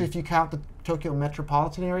 And actually, if you count the Tokyo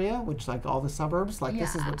metropolitan area, which is like all the suburbs, like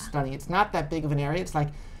this is what's stunning. It's not that big of an area. It's like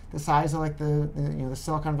the size of like the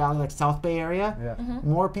Silicon Valley, like South Bay area. Yeah.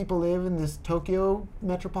 More people live in this Tokyo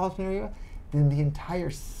metropolitan area than the entire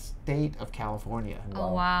state of California.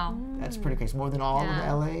 Oh wow. That's pretty crazy. More than all Yeah.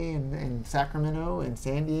 of LA and Sacramento and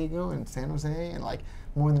San Diego and San Jose, and like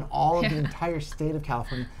more than all of the entire state of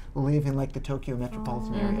California live in like the Tokyo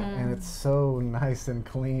metropolitan area. And it's so nice and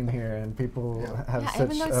clean here, and people have Yeah, such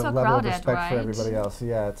even though a it's so level crowded, of respect right? for everybody else.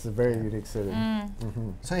 Yeah, it's a very unique city.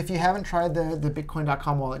 So if you haven't tried the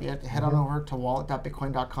Bitcoin.com wallet yet, head on over to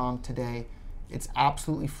wallet.bitcoin.com today. It's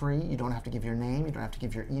absolutely free. You don't have to give your name. You don't have to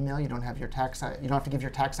give your email. You don't have to give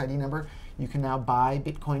your tax ID number. You can now buy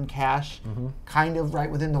Bitcoin Cash kind of right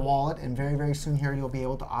within the wallet, and very, very soon here you'll be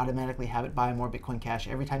able to automatically have it buy more Bitcoin Cash.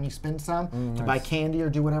 Every time you spend some to buy candy or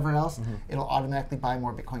do whatever else, it'll automatically buy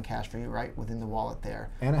more Bitcoin Cash for you right within the wallet there.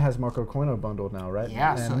 And it has Marco Coino bundled now, right?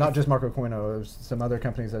 Yeah. And so not just Marco Coino, there's some other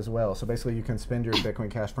companies as well. So basically you can spend your Bitcoin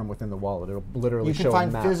Cash from within the wallet. It'll literally show a map.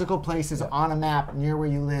 You can find physical places on a map near where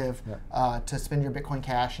you live to spend your Bitcoin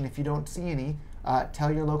Cash. And if you don't see any,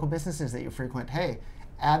 tell your local businesses that you frequent, hey,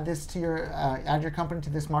 add this to your add your company to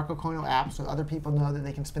this Marco Coino app so other people know that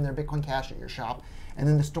they can spend their Bitcoin Cash at your shop. And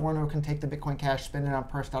then the store owner can take the Bitcoin Cash, spend it on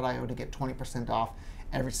Purse.io to get 20% off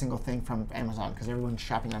every single thing from Amazon, because everyone's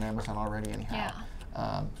shopping on Amazon already anyhow.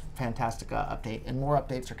 Fantastic update. And more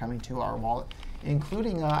updates are coming to our wallet,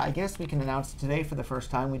 including, I guess we can announce today for the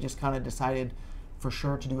first time. We just kind of decided for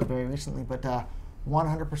sure to do it very recently, but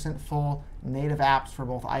 100% full native apps for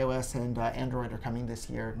both iOS and Android are coming this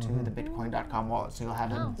year to the Bitcoin.com wallet. So you'll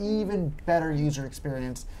have an even better user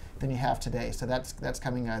experience than you have today. So that's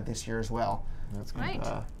coming this year as well. That's great.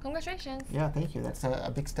 Congratulations. Yeah, thank you. That's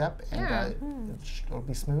a big step, and it'll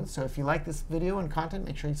be smooth. So if you like this video and content,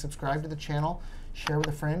 make sure you subscribe to the channel, share with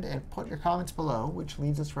a friend, and put your comments below, which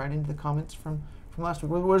leads us right into the comments from last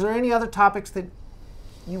week. Was there any other topics that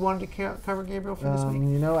you wanted to cover, Gabriel, for this week?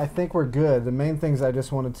 You know, I think we're good. The main things I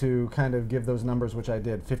just wanted to kind of give those numbers, which I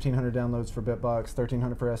did. 1,500 downloads for Bitbox,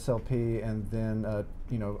 1,300 for SLP, and then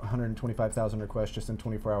 125,000 requests just in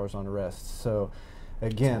 24 hours on arrests. So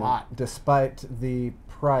again, despite the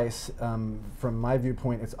price, from my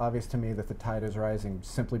viewpoint, it's obvious to me that the tide is rising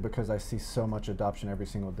simply because I see so much adoption every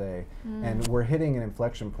single day. And we're hitting an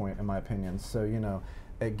inflection point, in my opinion. So, you know,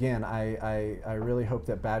 again, I really hope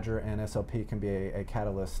that Badger and SLP can be a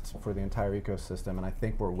catalyst for the entire ecosystem, and I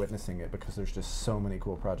think we're witnessing it because there's just so many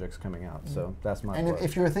cool projects coming out. So that's my And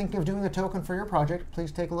if you're thinking of doing a token for your project,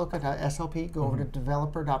 please take a look at SLP. Go over to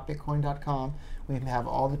developer.bitcoin.com. We have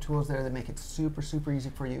all the tools there that make it super, super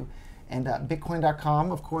easy for you. And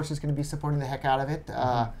Bitcoin.com, of course, is going to be supporting the heck out of it.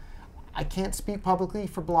 I can't speak publicly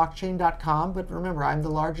for blockchain.com, but remember, I'm the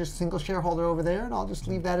largest single shareholder over there, and I'll just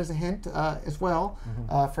leave that as a hint as well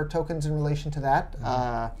for tokens in relation to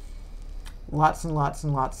that. Lots and lots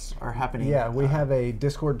and lots are happening. Yeah, we have a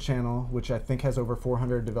Discord channel, which I think has over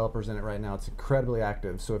 400 developers in it right now. It's incredibly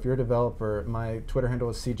active. So if you're a developer, my Twitter handle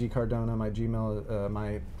is CG Cardona, my Gmail,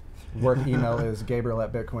 my work email is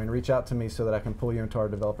Gabriel@Bitcoin. Reach out to me so that I can pull you into our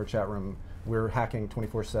developer chat room. We're hacking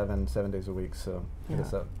 24/7, 7 days a week, so hit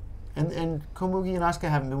us up. And Komugi and Aska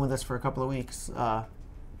haven't been with us for a couple of weeks.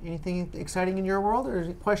 Anything exciting in your world,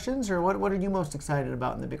 or questions, or what are you most excited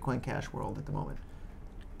about in the Bitcoin Cash world at the moment?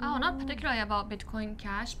 Oh, not particularly about Bitcoin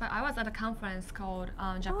Cash, but I was at a conference called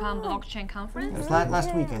Japan Blockchain Conference. It was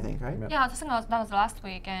last week, I think, right? Yeah, I think that was last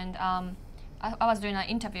week, and I was doing an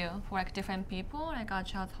interview for like different people, like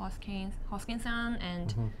Charles Hoskinson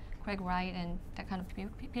and Craig Wright and that kind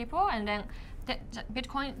of people, and then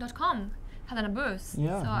Bitcoin.com had a booth.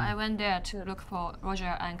 So I went there to look for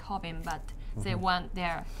Roger and Corbin, but they weren't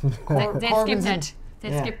there. They skipped it.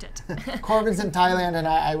 They skipped it. Corbin's in Thailand, and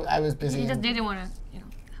I was busy. He just didn't want to,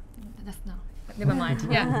 no. Never mind.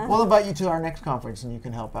 We'll invite you to our next conference, and you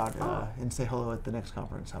can help out and say hello at the next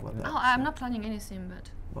conference. How about that? Oh, I'm not planning anything,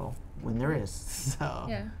 but. Well, when there is. So.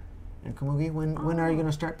 Yeah. And Komugi, when are you going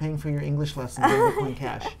to start paying for your English lessons in Bitcoin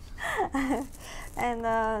Cash?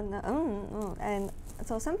 And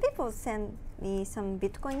so some people send me some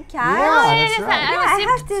Bitcoin Cash. Yeah, that's right. I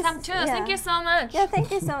received some too. Thank you so much. Yeah, thank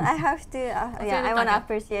you so much. I have to. I want to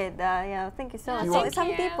appreciate that. Yeah, thank you so much. So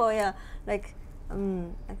some people, like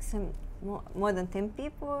some more than 10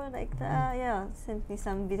 people like that. Sent me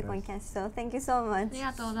some Bitcoin Cash. So thank you so much.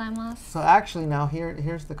 So actually, now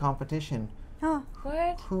here's the competition. Oh.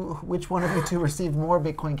 Which one of you two received more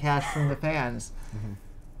Bitcoin Cash from the fans?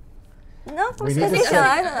 No competition.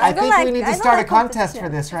 I think we need to start a contest for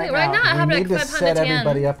this right now. Right now, I have like 500 yen. We need to set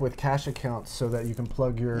everybody up with cash accounts so that you can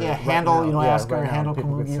plug your handle, Aska or handle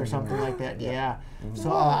Komugi or something like that.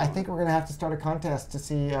 So I think we're going to have to start a contest to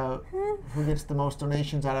see who gets the most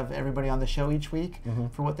donations out of everybody on the show each week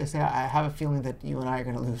for what they say. I have a feeling that you and I are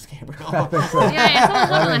going to lose, Gabriel. I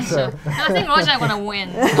think Roger is going to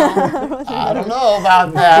win. I don't know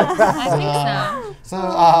about that. I think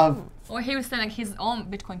so. Or he was selling his own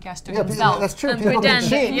Bitcoin Cash to himself. That's true. People can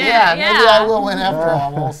cheat. Maybe I will win after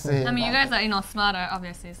all. We'll see. I mean, you guys are smarter,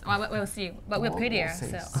 obviously. So we'll see. But we're prettier,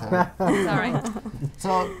 so. Sorry.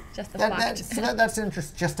 So just a fact. That's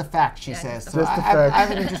interesting. Just a fact, she says. So I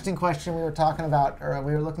have an interesting question we were talking about, or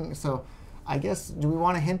we were looking. So I guess, do we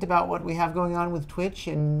want to hint about what we have going on with Twitch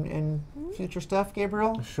and future stuff,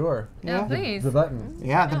 Gabriel? Sure. Yeah, please. The button.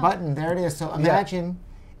 Yeah, the button. There it is. So imagine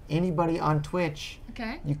anybody on Twitch,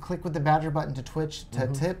 you click with the Badger button to Twitch to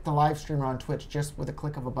tip the live streamer on Twitch just with a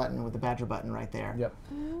click of a button with the Badger button right there. Yep.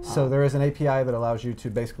 So there is an API that allows you to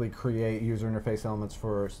basically create user interface elements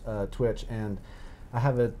for Twitch, and I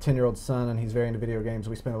have a 10-year-old son, and he's very into video games.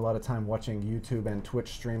 We spend a lot of time watching YouTube and Twitch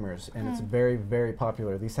streamers, and it's very, very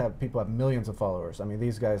popular. People have millions of followers. I mean,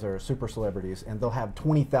 these guys are super celebrities, and they'll have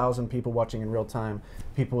 20,000 people watching in real time,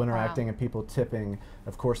 people interacting and people tipping.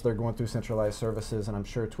 Of course, they're going through centralized services, and I'm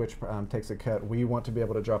sure Twitch takes a cut. We want to be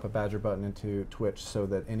able to drop a Badger button into Twitch so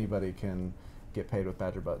that anybody can get paid with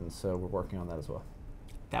Badger buttons, so we're working on that as well.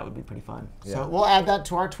 That would be pretty fun. Yeah. So we'll add that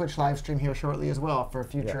to our Twitch live stream here shortly as well for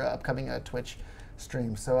future upcoming Twitch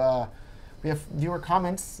stream. So we have viewer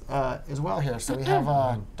comments as well here. So we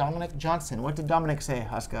have Dominic Johnson. What did Dominic say,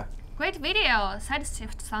 Aska? Great video.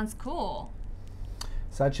 Sideshift sounds cool.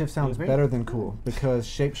 Sideshift sounds better than cool because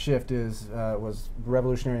Shapeshift was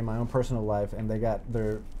revolutionary in my own personal life, and they got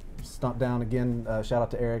their stomped down again. Shout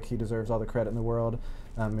out to Eric. He deserves all the credit in the world.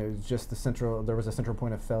 It was just there was a central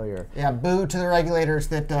point of failure. Yeah, boo to the regulators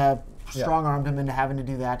that strong-armed him into having to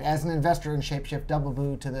do that. As an investor in Shapeshift, double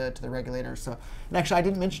boo to the regulators. So, and actually, I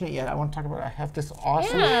didn't mention it yet. I want to talk about it. I have this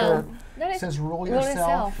awesome shirt that says "Rule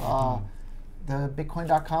Yourself." The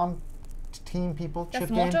Bitcoin.com team people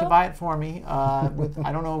chipped in to buy it for me. With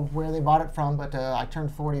I don't know where they bought it from, but I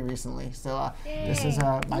turned 40 recently, so this is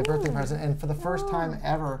my birthday present. And for the first time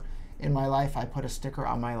ever in my life, I put a sticker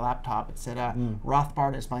on my laptop. It said,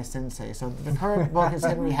 Rothbard is my sensei. So the current book is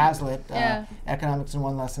Henry Hazlitt, Economics in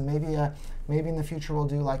One Lesson. Maybe in the future we'll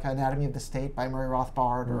do like Anatomy of the State by Murray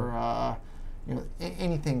Rothbard or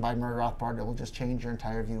anything by Murray Rothbard that will just change your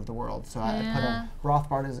entire view of the world. So I put a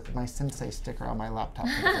Rothbard is my sensei sticker on my laptop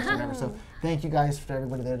for the first time ever. So thank you guys for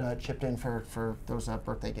everybody that chipped in for those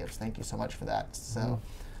birthday gifts. Thank you so much for that. So,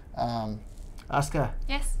 Aska.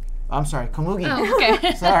 Yes. I'm sorry, Komugi. Oh,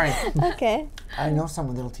 okay. Sorry. Okay. I know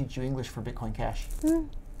someone that'll teach you English for Bitcoin Cash. Who?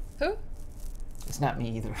 It's not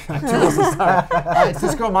me either. I'm terribly sorry. It's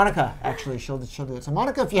this girl, Monica, actually. She'll do it. So,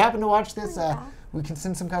 Monica, if you happen to watch this, we can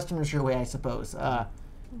send some customers your way, I suppose.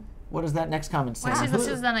 What does that next comment say? This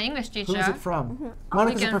is an English teacher. Who's it from?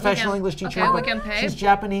 Monica's a professional English teacher. Okay, we can pay. She's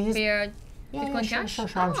Japanese. Bitcoin Cash? Sure.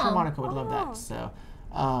 I'm sure Monica would love that. So,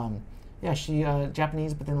 she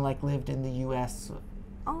Japanese, but then lived in the U.S.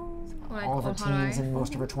 all of her teens and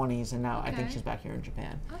most of her 20s, and now I think she's back here in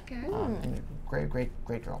Japan. Okay. And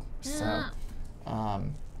great girl. So,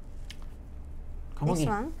 Next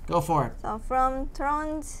one. Go for it. So from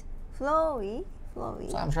Trons Flowy.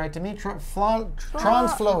 Sounds right to me. Trons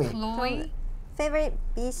Flowy. Favorite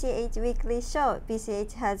BCH weekly show.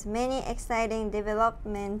 BCH has many exciting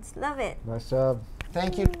developments. Love it. Nice job.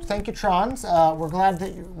 Thank you, Trons. We're glad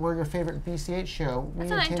that we're your favorite BCH show.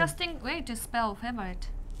 That's an interesting way to spell favorite.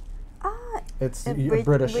 It's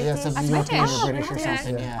British. Yes, it's British or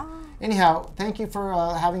something. Yeah. Anyhow, thank you for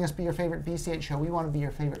having us be your favorite BCH show. We want to be your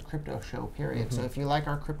favorite crypto show, period. So if you like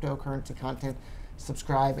our cryptocurrency content,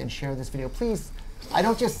 subscribe and share this video. Please, I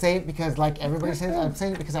don't just say it because everybody says it. I'm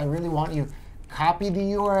saying it because I really want you. Copy the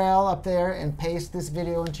URL up there and paste this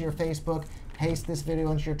video into your Facebook, paste this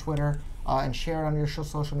video into your Twitter, and share it on your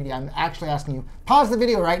social media. I'm actually asking you, pause the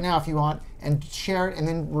video right now if you want, and share it, and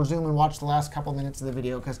then resume and watch the last couple minutes of the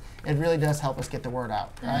video, because it really does help us get the word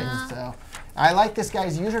out, right? So, I like this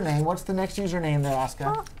guy's username. What's the next username there,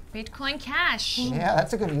 Aska? Bitcoin Cash. Yeah,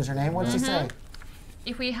 that's a good username. What does he say?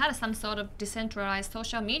 If we had some sort of decentralized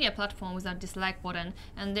social media platform with a dislike button,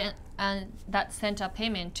 and that sent a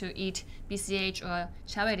payment to each BCH or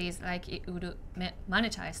charities, it would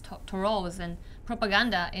monetize trolls and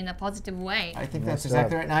propaganda in a positive way. I think that's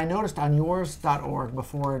exactly right. And I noticed on yours.org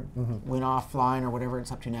before it went offline or whatever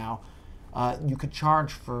it's up to now, you could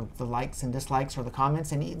charge for the likes and dislikes or the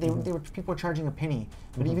comments, and people were charging a penny.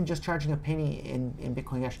 But even just charging a penny in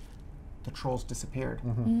Bitcoin Cash, the trolls disappeared.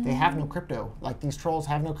 They have no crypto. These trolls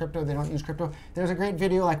have no crypto. They don't use crypto. There's a great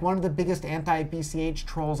video. One of the biggest anti-BCH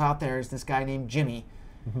trolls out there is this guy named Jimmy.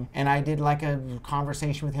 And I did a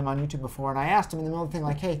conversation with him on YouTube before, and I asked him in the middle of the thing,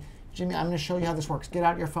 hey, Jimmy, I'm going to show you how this works. Get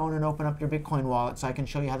out your phone and open up your Bitcoin wallet so I can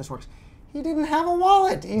show you how this works. He didn't have a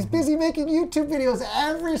wallet. He's busy making YouTube videos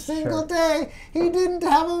every single day. He didn't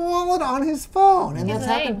have a wallet on his phone. And that's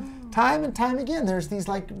happened time and time again. There's these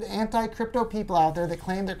anti-crypto people out there that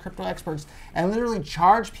claim they're crypto experts and literally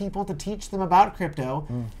charge people to teach them about crypto.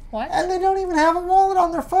 What? And they don't even have a wallet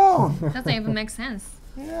on their phone. Doesn't even make sense.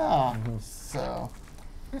 Yeah. So,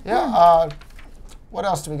 what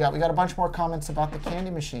else do we got? We got a bunch more comments about the candy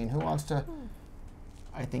machine. Who wants to?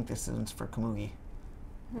 I think this is for Komugi.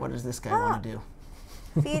 What does this guy want to do?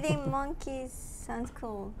 Feeding monkeys sounds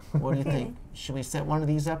cool. What do you think? Should we set one of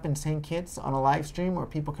these up in St. Kitts on a live stream where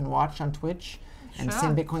people can watch on Twitch and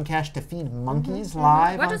send Bitcoin Cash to feed monkeys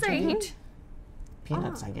live What on do they TV? eat?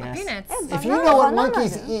 Peanuts, I guess. Peanuts. If you know what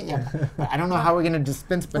monkeys eat, but I don't know how we're going to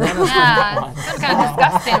dispense bananas. Yeah, it's kind of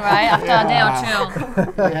disgusting, right? After a day or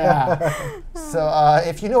two. Yeah. So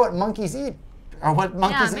if you know what monkeys eat, or what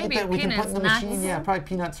monkeys eat that we can put in the nuts. machine, probably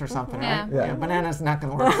peanuts or something, Yeah. right? Yeah. Banana's not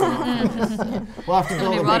going to work. We'll have to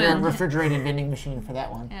build a bigger refrigerated vending machine for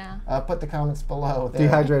that one. Yeah. Put the comments below. There.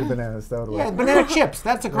 Dehydrated bananas, that would work. Yeah, banana chips.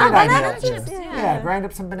 That's a great idea. Banana chips, Yeah, grind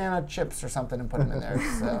up some banana chips or something and put them in there.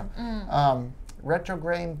 So,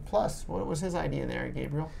 Retrograin Plus. What was his idea there,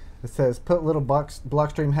 Gabriel? It says, put little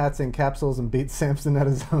Blockstream hats in capsules and beat Samson at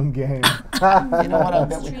his own game. You know what? I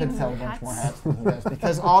bet we could sell a bunch more hats than he does,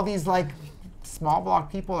 because all these small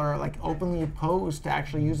block people are openly opposed to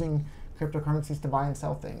actually using cryptocurrencies to buy and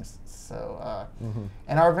sell things. So,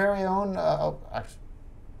 and our very own, I'm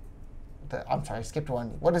sorry, I skipped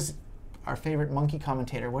one. What is our favorite monkey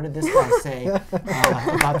commentator? What did this guy say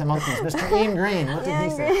about the monkeys? Mr. Ian Green, what did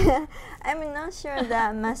he say? I'm not sure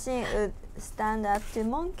that machine would stand up to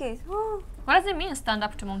monkeys. Oh. What does it mean, stand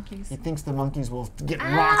up to monkeys? He thinks the monkeys will get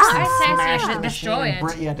rocks and smash the destroy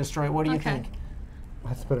machine. it. Destroy it. What do you think?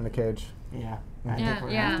 Let's put it in a cage. Yeah, I think we're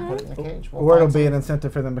going to have to put it in the cage. Or it'll be an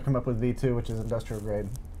incentive for them to come up with V2, which is industrial grade.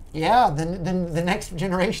 Yeah, then the next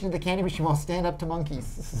generation of the candy machine will stand up to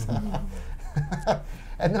monkeys.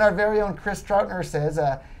 And then our very own Chris Troutner says,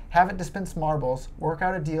 have it dispense marbles, work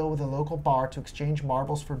out a deal with a local bar to exchange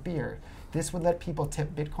marbles for beer. This would let people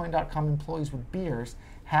tip Bitcoin.com employees with beers,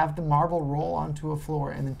 have the marble roll onto a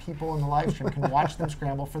floor, and then people in the live stream can watch them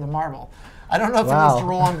scramble for the marble. I don't know if it needs to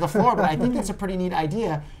roll onto the floor, but I think that's a pretty neat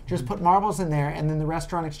idea. Just put marbles in there, and then the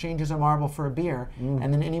restaurant exchanges a marble for a beer,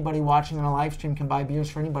 and then anybody watching on a live stream can buy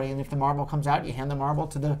beers for anybody, and if the marble comes out, you hand the marble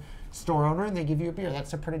to the store owner, and they give you a beer.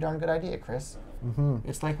 That's a pretty darn good idea, Chris.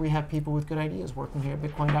 It's like we have people with good ideas working here at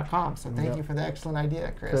Bitcoin.com, so thank you for the excellent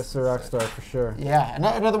idea, Chris. Chris, a rock star for sure. Yeah,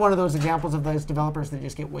 another one of those examples of those developers that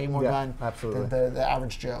just get way more done than the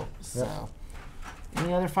average Joe. So,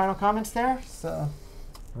 any other final comments there? So.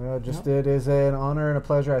 Well, it is an honor and a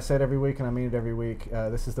pleasure. I say it every week, and I mean it every week.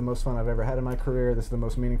 This is the most fun I've ever had in my career. This is the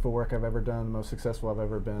most meaningful work I've ever done, the most successful I've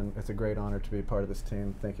ever been. It's a great honor to be part of this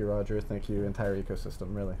team. Thank you, Roger. Thank you, entire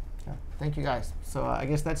ecosystem, really. Yeah. Thank you, guys. So I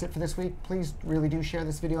guess that's it for this week. Please really do share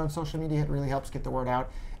this video on social media. It really helps get the word out.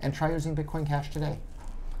 And try using Bitcoin Cash today.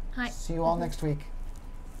 Hi. See you all next week.